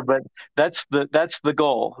yeah, yeah, there, but that's the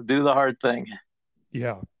goal. Do the hard thing.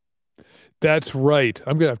 yeah. That's right.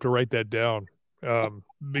 I'm gonna have to write that down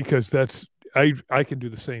because I can do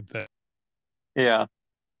the same thing. Yeah.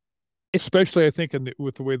 Especially, I think,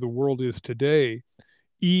 with the way the world is today,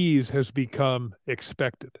 ease has become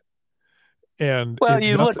expected, and Well, it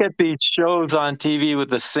you look nothing. at these shows on TV with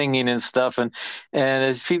the singing and stuff, and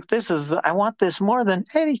as people, I want this more than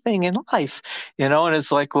anything in life, and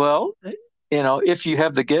it's like, well, if you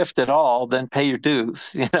have the gift at all, then pay your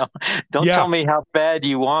dues. Don't tell Yeah, me how bad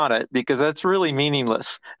you want it, because that's really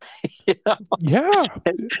meaningless. You know, yeah,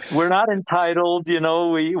 we're not entitled.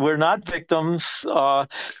 We're not victims.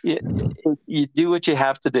 You do what you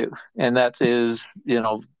have to do, and that is,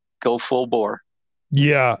 go full bore.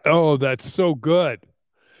 yeah. Oh, that's so good.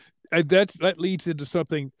 That leads into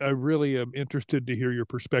something I really am interested to hear your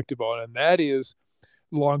perspective on, and that is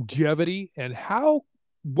longevity and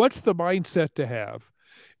what's the mindset to have.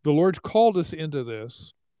 The Lord's called us into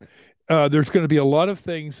this. There's going to be a lot of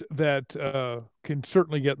things that can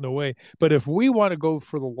certainly get in the way. But if we want to go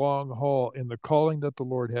for the long haul in the calling that the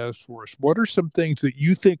Lord has for us, what are some things that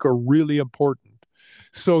you think are really important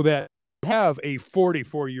so that you have a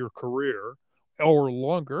 44-year career or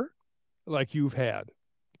longer like you've had?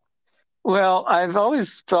 Well, I've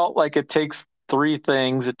always felt like it takes three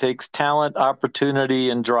things. It takes talent, opportunity,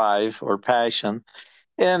 and drive or passion.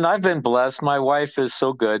 and I've been blessed. My wife is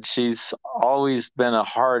so good. She's always been a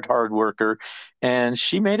hard worker, and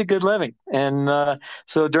she made a good living. And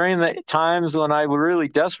so during the times when I really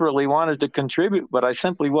desperately wanted to contribute, but I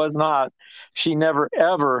simply was not, she never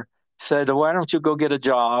ever said, "Why don't you go get a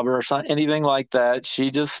job?" or anything like that.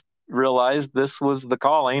 She just realized this was the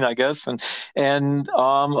calling, I guess, and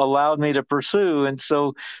allowed me to pursue. And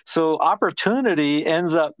so opportunity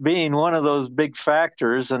ends up being one of those big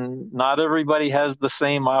factors, and not everybody has the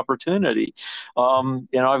same opportunity.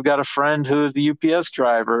 I've got a friend who is the UPS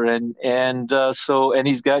driver, and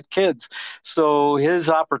he's got kids, so his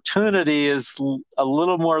opportunity is a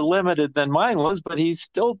little more limited than mine was, but he's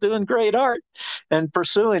still doing great art and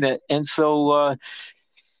pursuing it. And so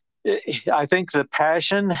I think the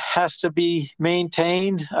passion has to be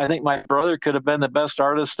maintained. I think my brother could have been the best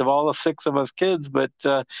artist of all the six of us kids, but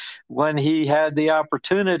when he had the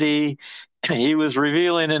opportunity, he was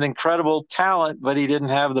revealing an incredible talent, but he didn't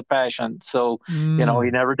have the passion. So, he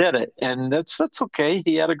never did it, and that's okay.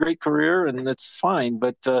 He had a great career, and that's fine.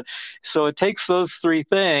 But so it takes those three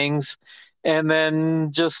things, and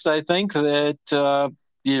then just I think that.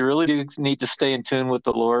 You really do need to stay in tune with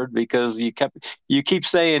the Lord, because you keep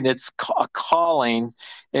saying it's a calling,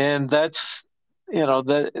 and that's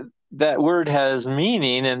that word has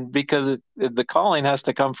meaning, and because the calling has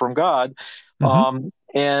to come from God. Mm-hmm.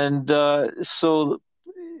 So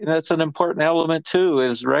that's an important element too,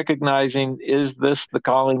 is recognizing, is this the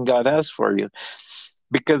calling God has for you,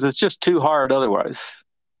 because it's just too hard otherwise.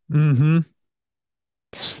 Mm-hmm.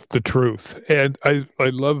 It's the truth. And I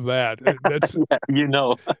love that. That's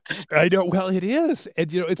Yeah, I know. Well, it is.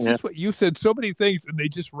 And it's yeah, just what you said, so many things, and they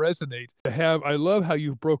just resonate. I love how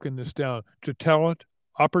you've broken this down to talent,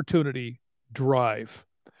 opportunity, drive,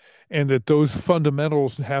 and that those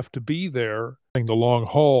fundamentals have to be there in the long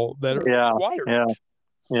haul that are yeah, required. yeah,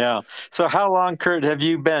 yeah. So how long, Kurt, have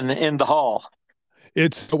you been in the hall?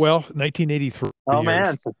 It's, 1983 Oh years.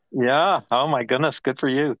 man, yeah. Oh my goodness, good for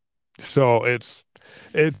you. So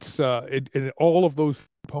and all of those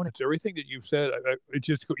components, everything that you've said, it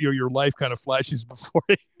just your life kind of flashes before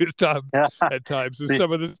you Yeah, at times. And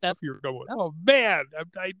some of the stuff you're going, oh man,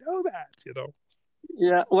 I know that.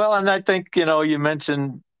 yeah. Well, and I think you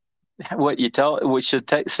mentioned what should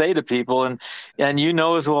say to people, and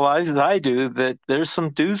as well as I do, that there's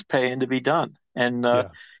some dues paying to be done, and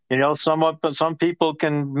Yeah, some people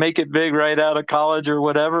can make it big right out of college or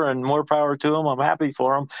whatever, and more power to them. I'm happy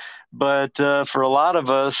for them, but for a lot of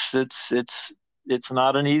us, it's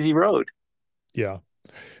not an easy road. yeah,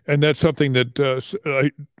 and that's something that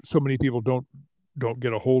so many people don't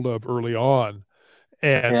get a hold of early on.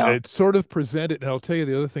 And Yeah, it's sort of presented, and I'll tell you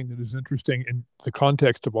the other thing that is interesting in the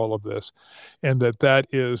context of all of this, and that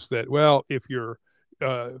is that, well, if you're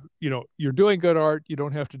doing good art, you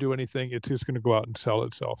don't have to do anything. It's just going to go out and sell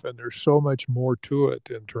itself. And there's so much more to it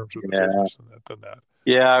in terms of the yeah. business than that.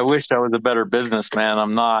 Yeah, I wish I was a better businessman.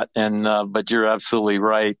 I'm not, and but you're absolutely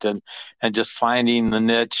right, and just finding the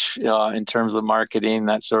niche in terms of marketing,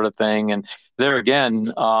 that sort of thing, and there again,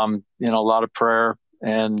 a lot of prayer,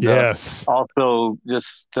 and Yes. also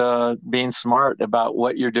just being smart about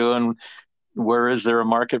what you're doing. Where is there a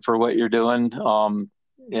market for what you're doing?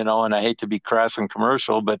 And I hate to be crass and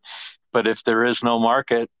commercial, but if there is no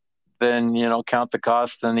market, then count the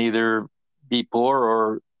cost and either be poor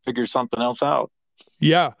or figure something else out.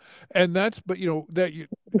 Yeah. And but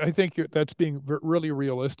I think that's being really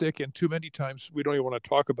realistic. And too many times we don't even want to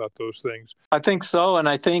talk about those things. I think so, and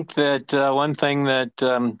I think that one thing that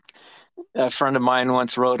a friend of mine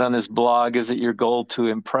once wrote on his blog is that your goal to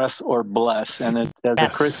impress or bless. And as a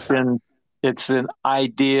Yes. Christian, it's an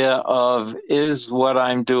idea of, is what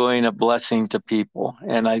I'm doing a blessing to people?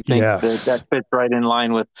 And I think that Yes. fits right in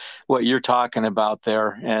line with what you're talking about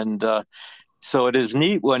there. And so it is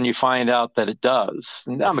neat when you find out that it does.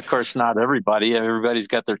 And of course, not everybody. Everybody's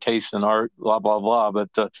got their taste in art, blah blah blah.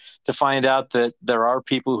 But to find out that there are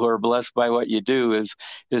people who are blessed by what you do is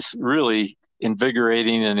really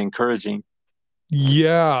invigorating and encouraging.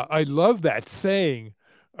 Yeah, I love that saying.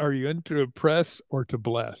 Are you in to impress or to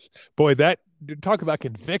bless? Boy, that talk about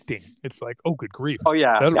convicting. It's like, oh, good grief. Oh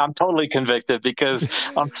yeah, That I'm totally convicted because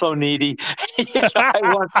I'm so needy. I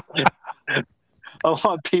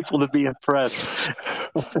want people to be impressed.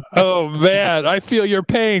 Oh man, I feel your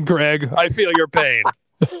pain, Greg. I feel your pain.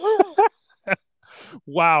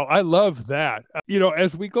 Wow, I love that.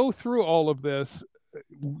 As we go through all of this,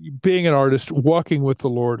 being an artist, walking with the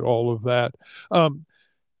Lord, all of that. Um,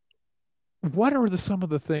 what are some of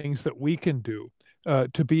the things that we can do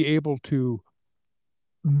to be able to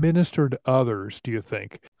minister to others, do you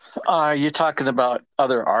think? Are you talking about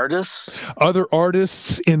other artists? Other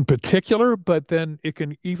artists in particular, but then it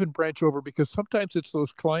can even branch over because sometimes it's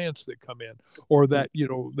those clients that come in or that,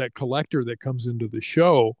 that collector that comes into the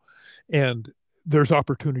show and there's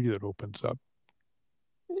opportunity that opens up.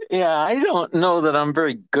 Yeah, I don't know that I'm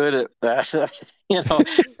very good at that. You know,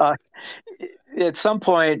 uh, at some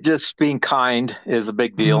point, just being kind is a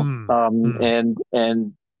big deal, Mm, mm,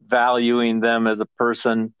 and valuing them as a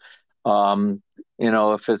person. Um,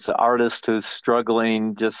 if it's an artist who's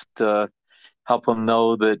struggling, just help them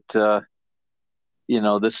know that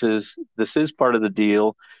this is part of the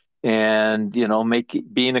deal, and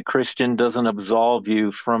being a Christian doesn't absolve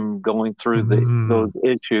you from going through those mm,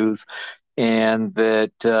 issues, and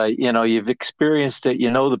that you've experienced it,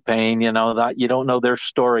 the pain, that you don't know their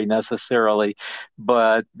story necessarily,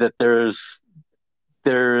 but that there is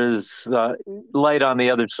light on the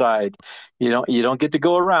other side. You don't get to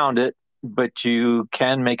go around it, but you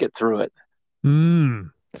can make it through it.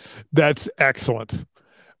 mm. That's excellent.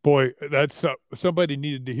 Boy, that's somebody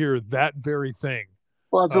needed to hear that very thing.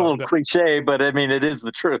 Well, it's a little That cliche, but I mean, it is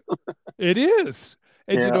the truth. it is.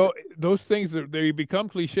 And Yeah, those things that they become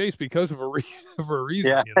cliches because of for a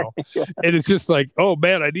reason, yeah, yeah, And it's just like, oh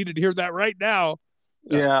man, I needed to hear that right now.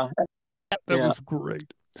 Uh, yeah, that yeah. was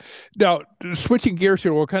great. Now, switching gears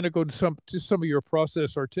here, we'll kind of go to some of your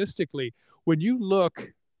process artistically. When you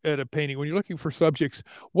look at a painting, when you're looking for subjects,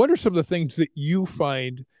 what are some of the things that you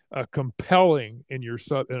find compelling in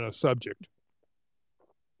in a subject?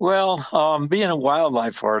 Well, being a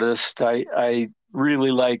wildlife artist, I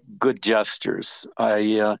really like good gestures.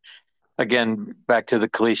 Again, back to the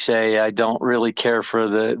cliche, I don't really care for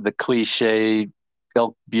the cliche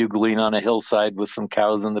elk bugling on a hillside with some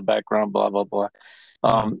cows in the background, blah, blah, blah.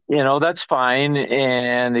 Mm. That's fine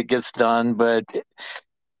and it gets done, but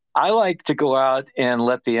I like to go out and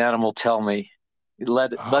let the animal tell me, let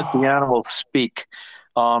the Oh. animal speak.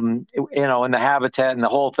 In the habitat and the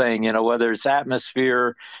whole thing, whether it's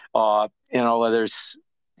atmosphere, whether it's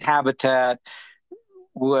habitat,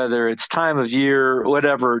 whether it's time of year,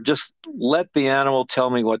 whatever, just let the animal tell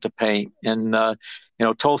me what to paint. And,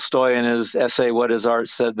 Tolstoy in his essay, What is Art,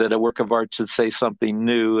 said that a work of art should say something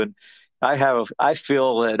new. And I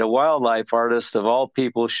feel that a wildlife artist of all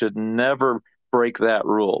people should never break that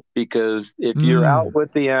rule, because if you're out Mm.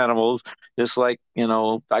 with the animals, just like,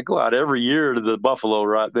 I go out every year to the buffalo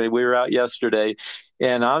rut. We were out yesterday,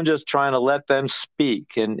 and I'm just trying to let them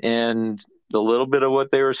speak. And the little bit of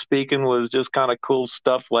what they were speaking was just kind of cool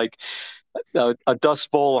stuff, like a dust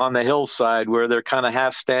bowl on the hillside where they're kind of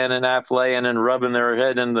half standing, half laying, and rubbing their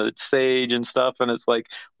head in the sage and stuff. And it's like,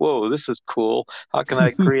 whoa, this is cool. How can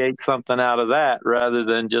I create something out of that rather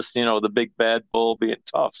than just, the big bad bull being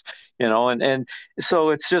tough, and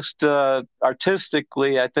so it's just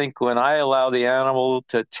artistically, I think when I allow the animal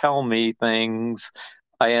to tell me things,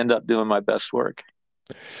 I end up doing my best work.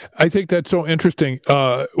 I think that's so interesting.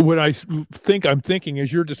 When I'm thinking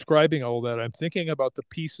as you're describing all that, I'm thinking about the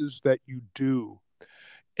pieces that you do,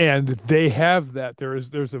 and they have that.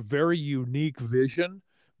 There's a very unique vision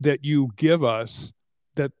that you give us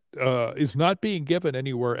that is not being given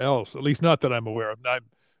anywhere else. At least not that I'm aware of.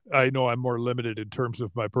 I know I'm more limited in terms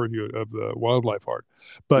of my purview of the wildlife art,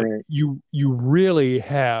 but Right. you really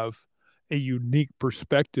have a unique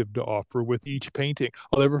perspective to offer with each painting.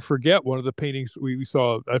 I'll never forget one of the paintings we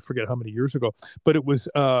saw. I forget how many years ago, but it was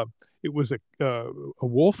a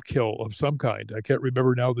wolf kill of some kind. I can't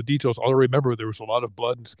remember now the details. All I remember there was a lot of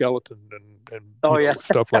blood and skeleton and Oh yeah.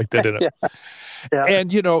 stuff like that in it. Yeah. Yeah.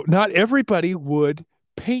 And not everybody would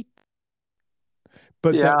paint,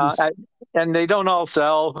 but that Yeah, was and they don't all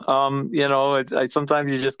sell.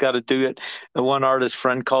 Sometimes you just got to do it. The one artist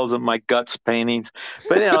friend calls them my guts paintings,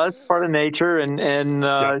 but that's part of nature. And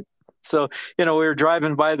yeah. so we were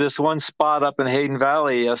driving by this one spot up in Hayden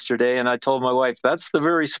Valley yesterday, and I told my wife that's the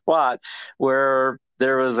very spot where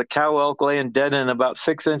there was a cow elk laying dead in about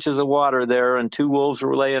 6 inches of water there, and two wolves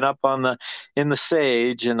were laying up in the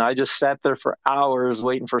sage, and I just sat there for hours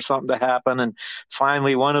waiting for something to happen, and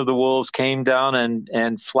finally one of the wolves came down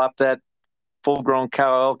and flopped that full-grown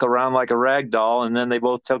cow elk around like a rag doll, and then they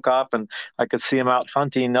both took off, and I could see them out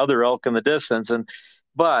hunting other elk in the distance.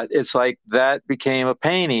 But it's like that became a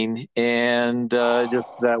painting, and just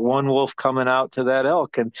that one wolf coming out to that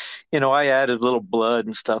elk, and I added little blood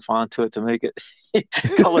and stuff onto it to make it.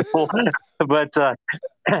 colorful, but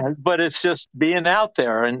but it's just being out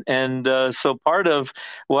there, and so part of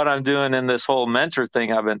what I'm doing in this whole mentor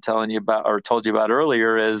thing I've been telling you about or told you about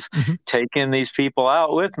earlier is Hmm. taking these people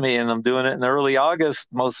out with me, and I'm doing it in early August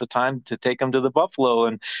most of the time to take them to the Buffalo.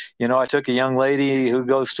 And I took a young lady who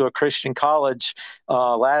goes to a Christian college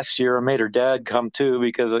last year. I made her dad come too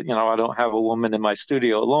because I don't have a woman in my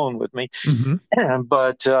studio alone with me. Hmm.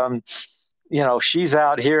 But she's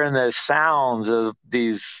out hearing the sounds of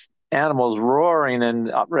these animals roaring and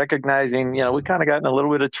recognizing, we kind of got in a little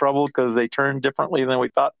bit of trouble because they turned differently than we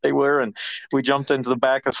thought they were. And we jumped into the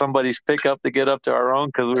back of somebody's pickup to get up to our own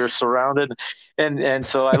because we were surrounded. And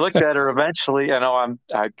so I looked at her eventually.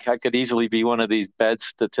 I could easily be one of these bad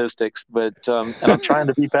statistics, but, and I'm trying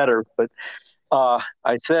to be better, but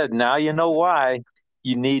I said, now you know why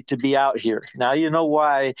you need to be out here. Now you know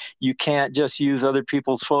why you can't just use other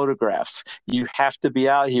people's photographs. You have to be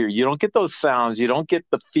out here. You don't get those sounds. You don't get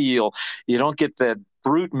the feel. You don't get the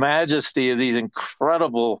brute majesty of these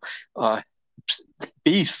incredible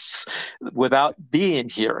beasts without being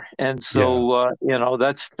here. And Yeah. so,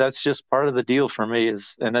 that's just part of the deal for me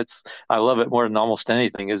and I love it more than almost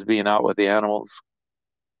anything is being out with the animals.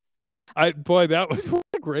 Boy, that was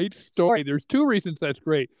a great story. There's two reasons that's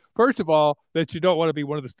great. First of all, that you don't want to be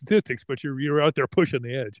one of the statistics, but you're out there pushing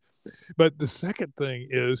the edge. But the second thing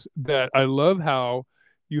is that I love how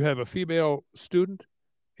you have a female student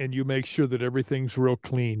and you make sure that everything's real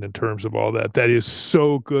clean in terms of all that. That is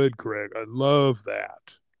so good, Greg. I love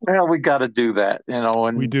that. Well, we got to do that, We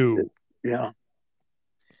and do. yeah.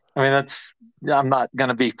 I mean, I'm not going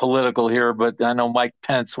to be political here, but I know Mike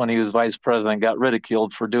Pence, when he was vice president, got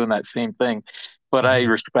ridiculed for doing that same thing. But I Mhm.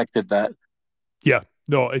 respected that. Yeah.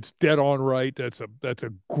 No, it's dead on right. That's a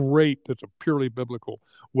purely biblical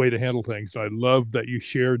way to handle things. I love that you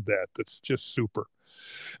shared that. That's just super.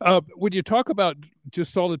 When you talk about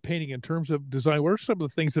just solid painting in terms of design, what are some of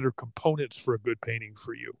the things that are components for a good painting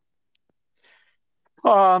for you?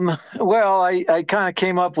 Well, I kind of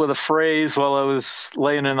came up with a phrase while I was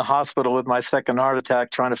laying in the hospital with my second heart attack,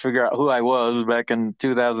 trying to figure out who I was back in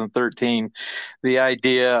 2013. The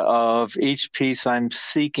idea of each piece I'm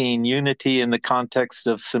seeking unity in the context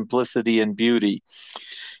of simplicity and beauty.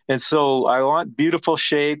 And so I want beautiful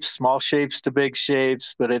shapes, small shapes to big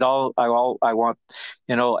shapes, but I want,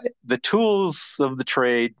 the tools of the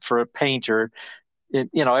trade for a painter.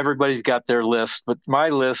 Everybody's got their list, but my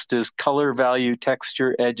list is color, value,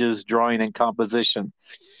 texture, edges, drawing, and composition.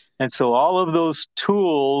 And so all of those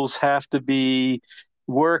tools have to be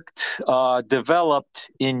worked, developed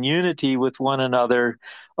in unity with one another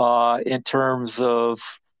in terms of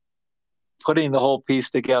putting the whole piece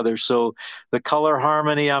together. So the color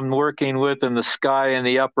harmony I'm working with in the sky in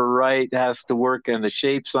the upper right has to work, and the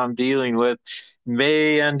shapes I'm dealing with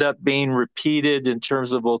may end up being repeated in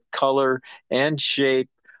terms of both color and shape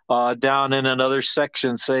down in another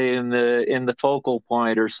section, say in the focal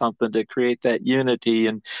point or something, to create that unity.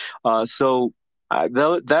 And that's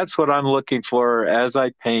what I'm looking for as I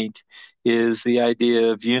paint, is the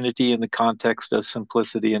idea of unity in the context of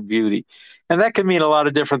simplicity and beauty. And that can mean a lot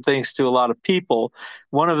of different things to a lot of people.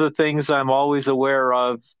 One of the things I'm always aware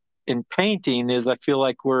of in painting is I feel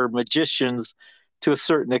like we're magicians to a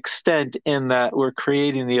certain extent, in that we're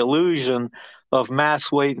creating the illusion of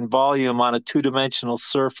mass, weight, and volume on a two-dimensional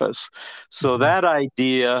surface. So Mhm. that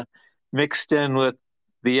idea mixed in with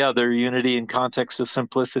the other, unity and context of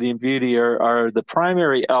simplicity and beauty, are the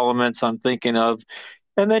primary elements I'm thinking of.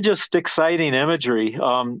 And then just exciting imagery.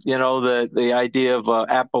 The idea of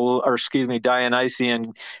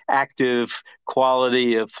Dionysian active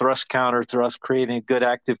quality of thrust counter thrust, creating a good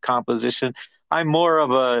active composition. I'm more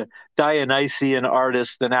of a Dionysian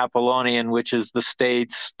artist than Apollonian, which is the staid,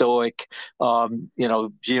 stoic,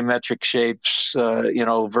 geometric shapes,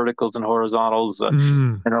 verticals and horizontals.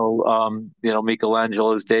 Mm.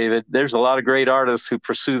 Michelangelo's David. There's a lot of great artists who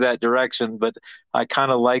pursue that direction, but I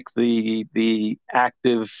kind of like the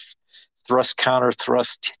active thrust counter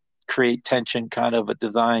thrust, create tension kind of a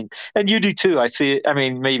design. And you do too. I see it. I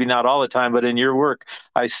mean, maybe not all the time, but in your work,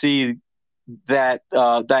 I see that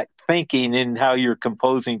thinking in how you're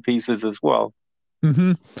composing pieces as well.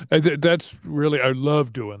 Hmm. That's really, I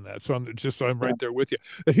love doing that. So I'm Yeah. right there with you.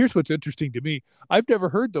 Here's what's interesting to me. I've never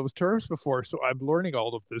heard those terms before, so I'm learning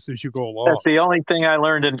all of this as you go That's along. the only thing I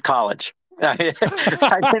learned in college. I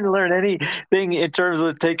didn't learn anything in terms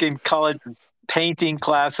of taking college painting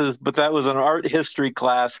classes, but that was an art history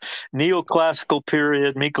class. Neoclassical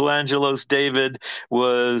period, Michelangelo's David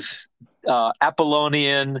was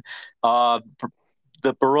Apollonian, uh,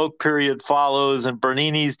 the Baroque period follows, and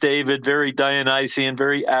Bernini's David, very Dionysian,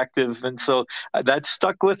 very active, and so that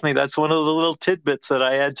stuck with me. That's one of the little tidbits that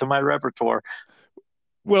I add to my repertoire.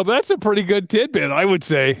 Well, that's a pretty good tidbit, I would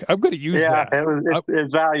say. I'm going to use Yeah, that.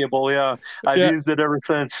 it's valuable. Yeah, I've Yeah. used it ever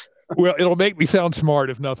since. Well, it'll make me sound smart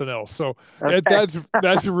if nothing else. So Okay.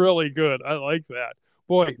 that's really good. I like that.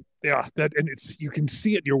 Boy, yeah, that and it's you can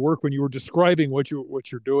see it in your work when you were describing what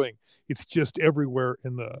you're doing. It's just everywhere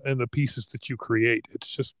in the pieces that you create. It's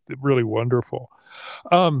just really wonderful.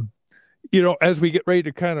 Um, as we get ready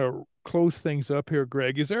to kind of close things up here,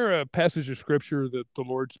 Greg, is there a passage of scripture that the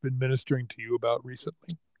Lord's been ministering to you about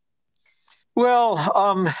recently? Well,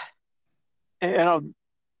 you know,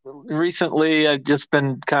 recently I've just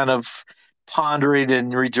been kind of pondering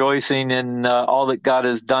and rejoicing in all that God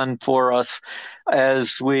has done for us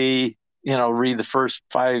as we, read the first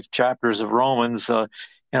 5 chapters of Romans.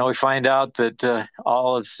 We find out that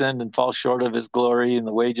all have sinned and fall short of his glory, and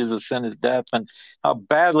the wages of sin is death, and how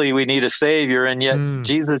badly we need a Savior. And yet, Mm,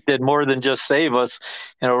 Jesus did more than just save us.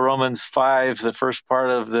 Romans 5, the first part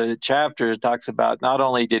of the chapter, talks about not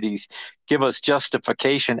only did he give us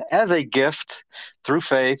justification as a gift through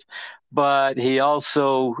faith, but he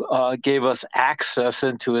also gave us access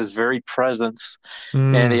into his very presence.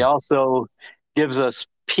 And he mm, also gives us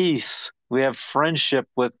peace. We have friendship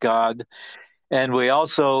with God. And we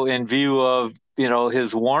also, in view of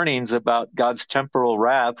his warnings about God's temporal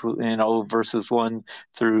wrath, verses 1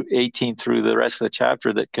 through 18 through the rest of the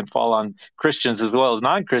chapter that can fall on Christians as well as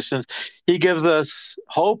non-Christians, he gives us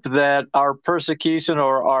hope that our persecution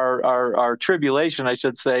or our tribulation, I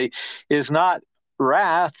should say, is not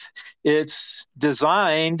wrath. It's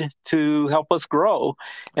designed to help us grow.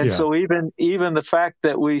 And yeah. so even the fact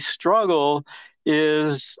that we struggle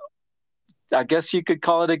is, I guess you could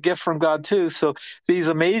call it a gift from God too. So these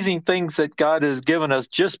amazing things that God has given us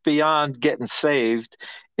just beyond getting saved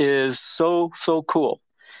is so cool.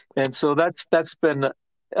 And so that's been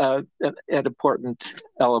an important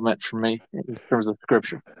element for me in terms of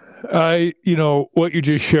scripture. What you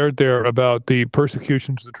just shared there about the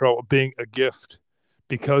persecutions, the trouble being a gift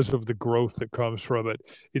because of the growth that comes from it.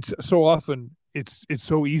 It's so often it's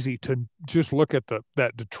so easy to just look at the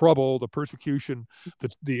trouble, the persecution,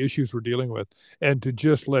 the issues we're dealing with, and to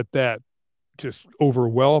just let that just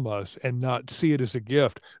overwhelm us and not see it as a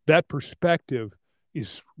gift. That perspective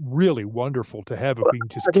is really wonderful to have if we can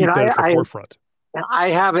just I mean, keep that at the forefront. I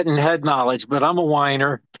have it in head knowledge, but I'm a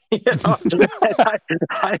whiner. I,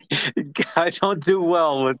 I, I don't do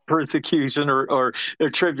well with persecution or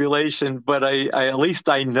tribulation, but I at least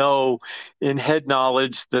I know in head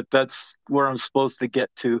knowledge that that's where I'm supposed to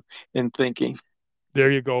get to in thinking.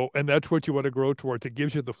 There you go, and that's what you want to grow towards. It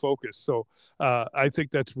gives you the focus. So I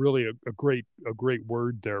think that's really a great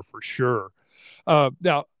word there for sure.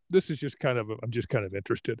 Now, this is just I'm just kind of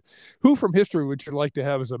interested. Who from history would you like to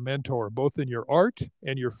have as a mentor, both in your art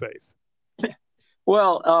and your faith?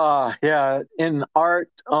 Well, yeah, in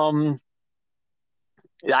art, I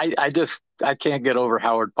can't get over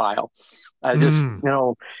Howard Pyle. I just,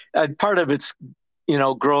 Mm, part of it's,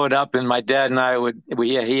 growing up, and my dad and I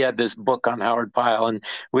he had this book on Howard Pyle, and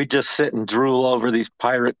we just sit and drool over these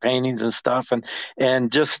pirate paintings and stuff,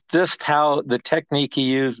 and just how the technique he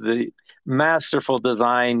used, the masterful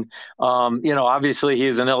design. Obviously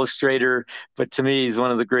he's an illustrator, but to me, he's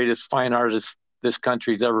one of the greatest fine artists this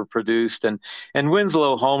country's ever produced, and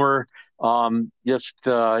Winslow Homer,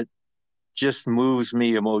 just moves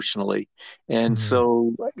me emotionally. And mm,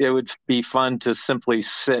 so it would be fun to simply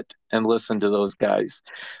sit and listen to those guys.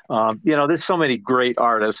 There's so many great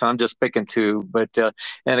artists. I'm just picking two, but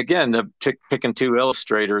and again, picking two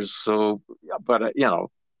illustrators. So, but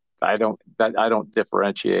I don't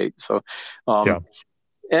differentiate. So, yeah. um,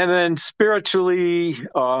 and then spiritually,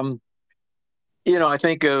 I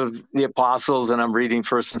think of the apostles, and I'm reading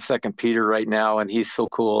First and Second Peter right now, and he's so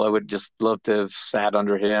cool. I would just love to have sat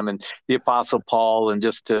under him, and the Apostle Paul, and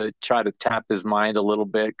just to try to tap his mind a little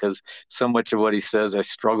bit, because so much of what he says I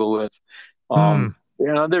struggle with. Mm,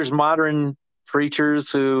 There's modern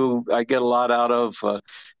preachers who I get a lot out of.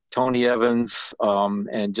 Tony Evans,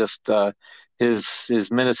 and just his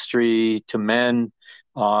ministry to men,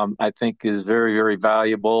 I think is very, very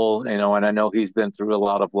valuable. And I know he's been through a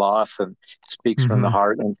lot of loss and speaks from the hmm.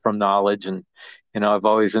 heart and from knowledge. And I've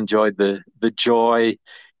always enjoyed the joy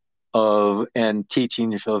of and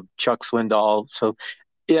teachings of Chuck Swindoll. So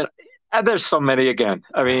yeah, there's so many again.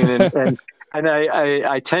 I mean, and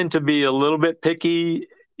I tend to be a little bit picky.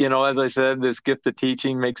 As I said, this gift of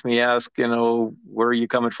teaching makes me ask, where are you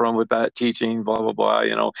coming from with that teaching, blah, blah,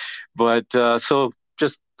 blah, But so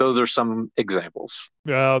just those are some examples.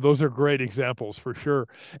 Those are great examples for sure.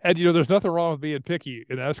 And, there's nothing wrong with being picky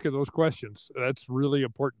and asking those questions. That's really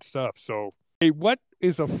important stuff. So, hey, what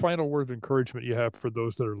is a final word of encouragement you have for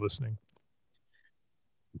those that are listening?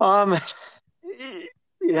 Um,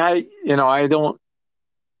 yeah, I don't.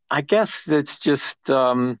 I guess it's just,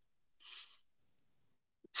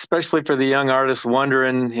 especially for the young artist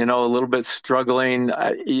wondering, a little bit struggling.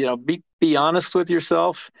 Be honest with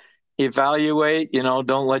yourself, evaluate.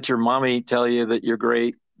 Don't let your mommy tell you that you're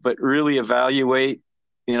great, but really evaluate.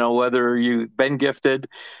 Whether you've been gifted,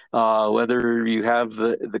 whether you have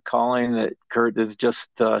the calling that Kurt has just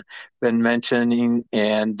been mentioning,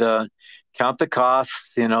 and count the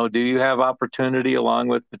costs. Do you have opportunity along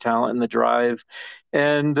with the talent and the drive?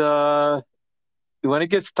 And when it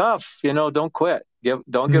gets tough, don't quit.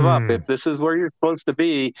 Don't give up. Mm, If this is where you're supposed to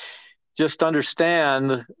be, just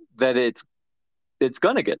understand that it's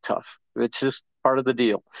going to get tough. It's just part of the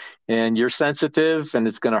deal, and you're sensitive, and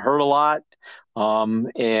it's going to hurt a lot,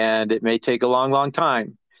 and it may take a long, long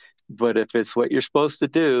time. But if it's what you're supposed to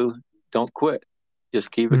do, don't quit.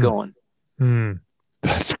 Just keep it mm, going. mm.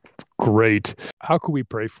 That's great. How can we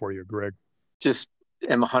pray for you, Greg? Just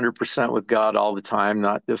am 100% with God all the time,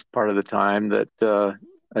 not just part of the time. That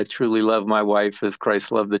I truly love my wife as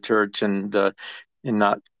Christ loved the church, and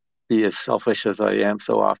not be as selfish as I am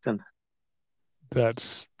so often.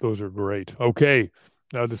 Those are great. Okay.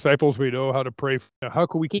 Now, disciples, we know how to pray. Now, how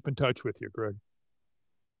can we keep in touch with you, Greg?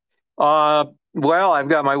 Well, I've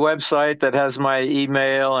got my website that has my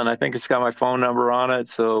email, and I think it's got my phone number on it,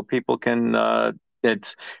 so people can.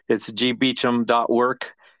 It's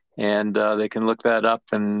gbeecham.work, and they can look that up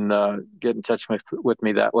and get in touch with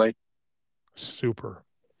me that way. Super.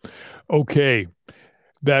 Okay.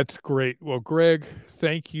 That's great. Well, Greg,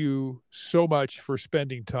 thank you so much for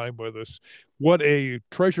spending time with us. What a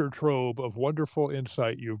treasure trove of wonderful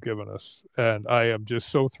insight you've given us. And I am just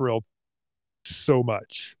so thrilled so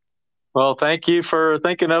much. Well, thank you for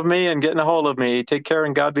thinking of me and getting a hold of me. Take care,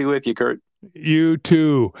 and God be with you, Kurt. You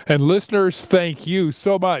too. And listeners, thank you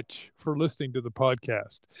so much for listening to the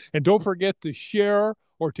podcast. And don't forget to share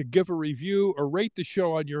or to give a review or rate the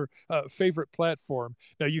show on your favorite platform.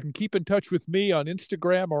 Now, you can keep in touch with me on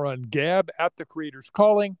Instagram or on Gab at The Creator's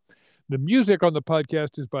Calling. The music on the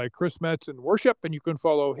podcast is by Chris Matson Worship, and you can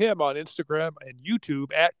follow him on Instagram and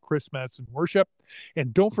YouTube at Chris Matson Worship.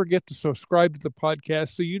 And don't forget to subscribe to the podcast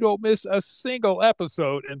so you don't miss a single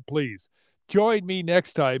episode. And please, join me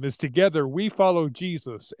next time as together we follow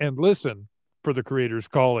Jesus and listen for the Creator's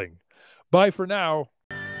calling. Bye for now.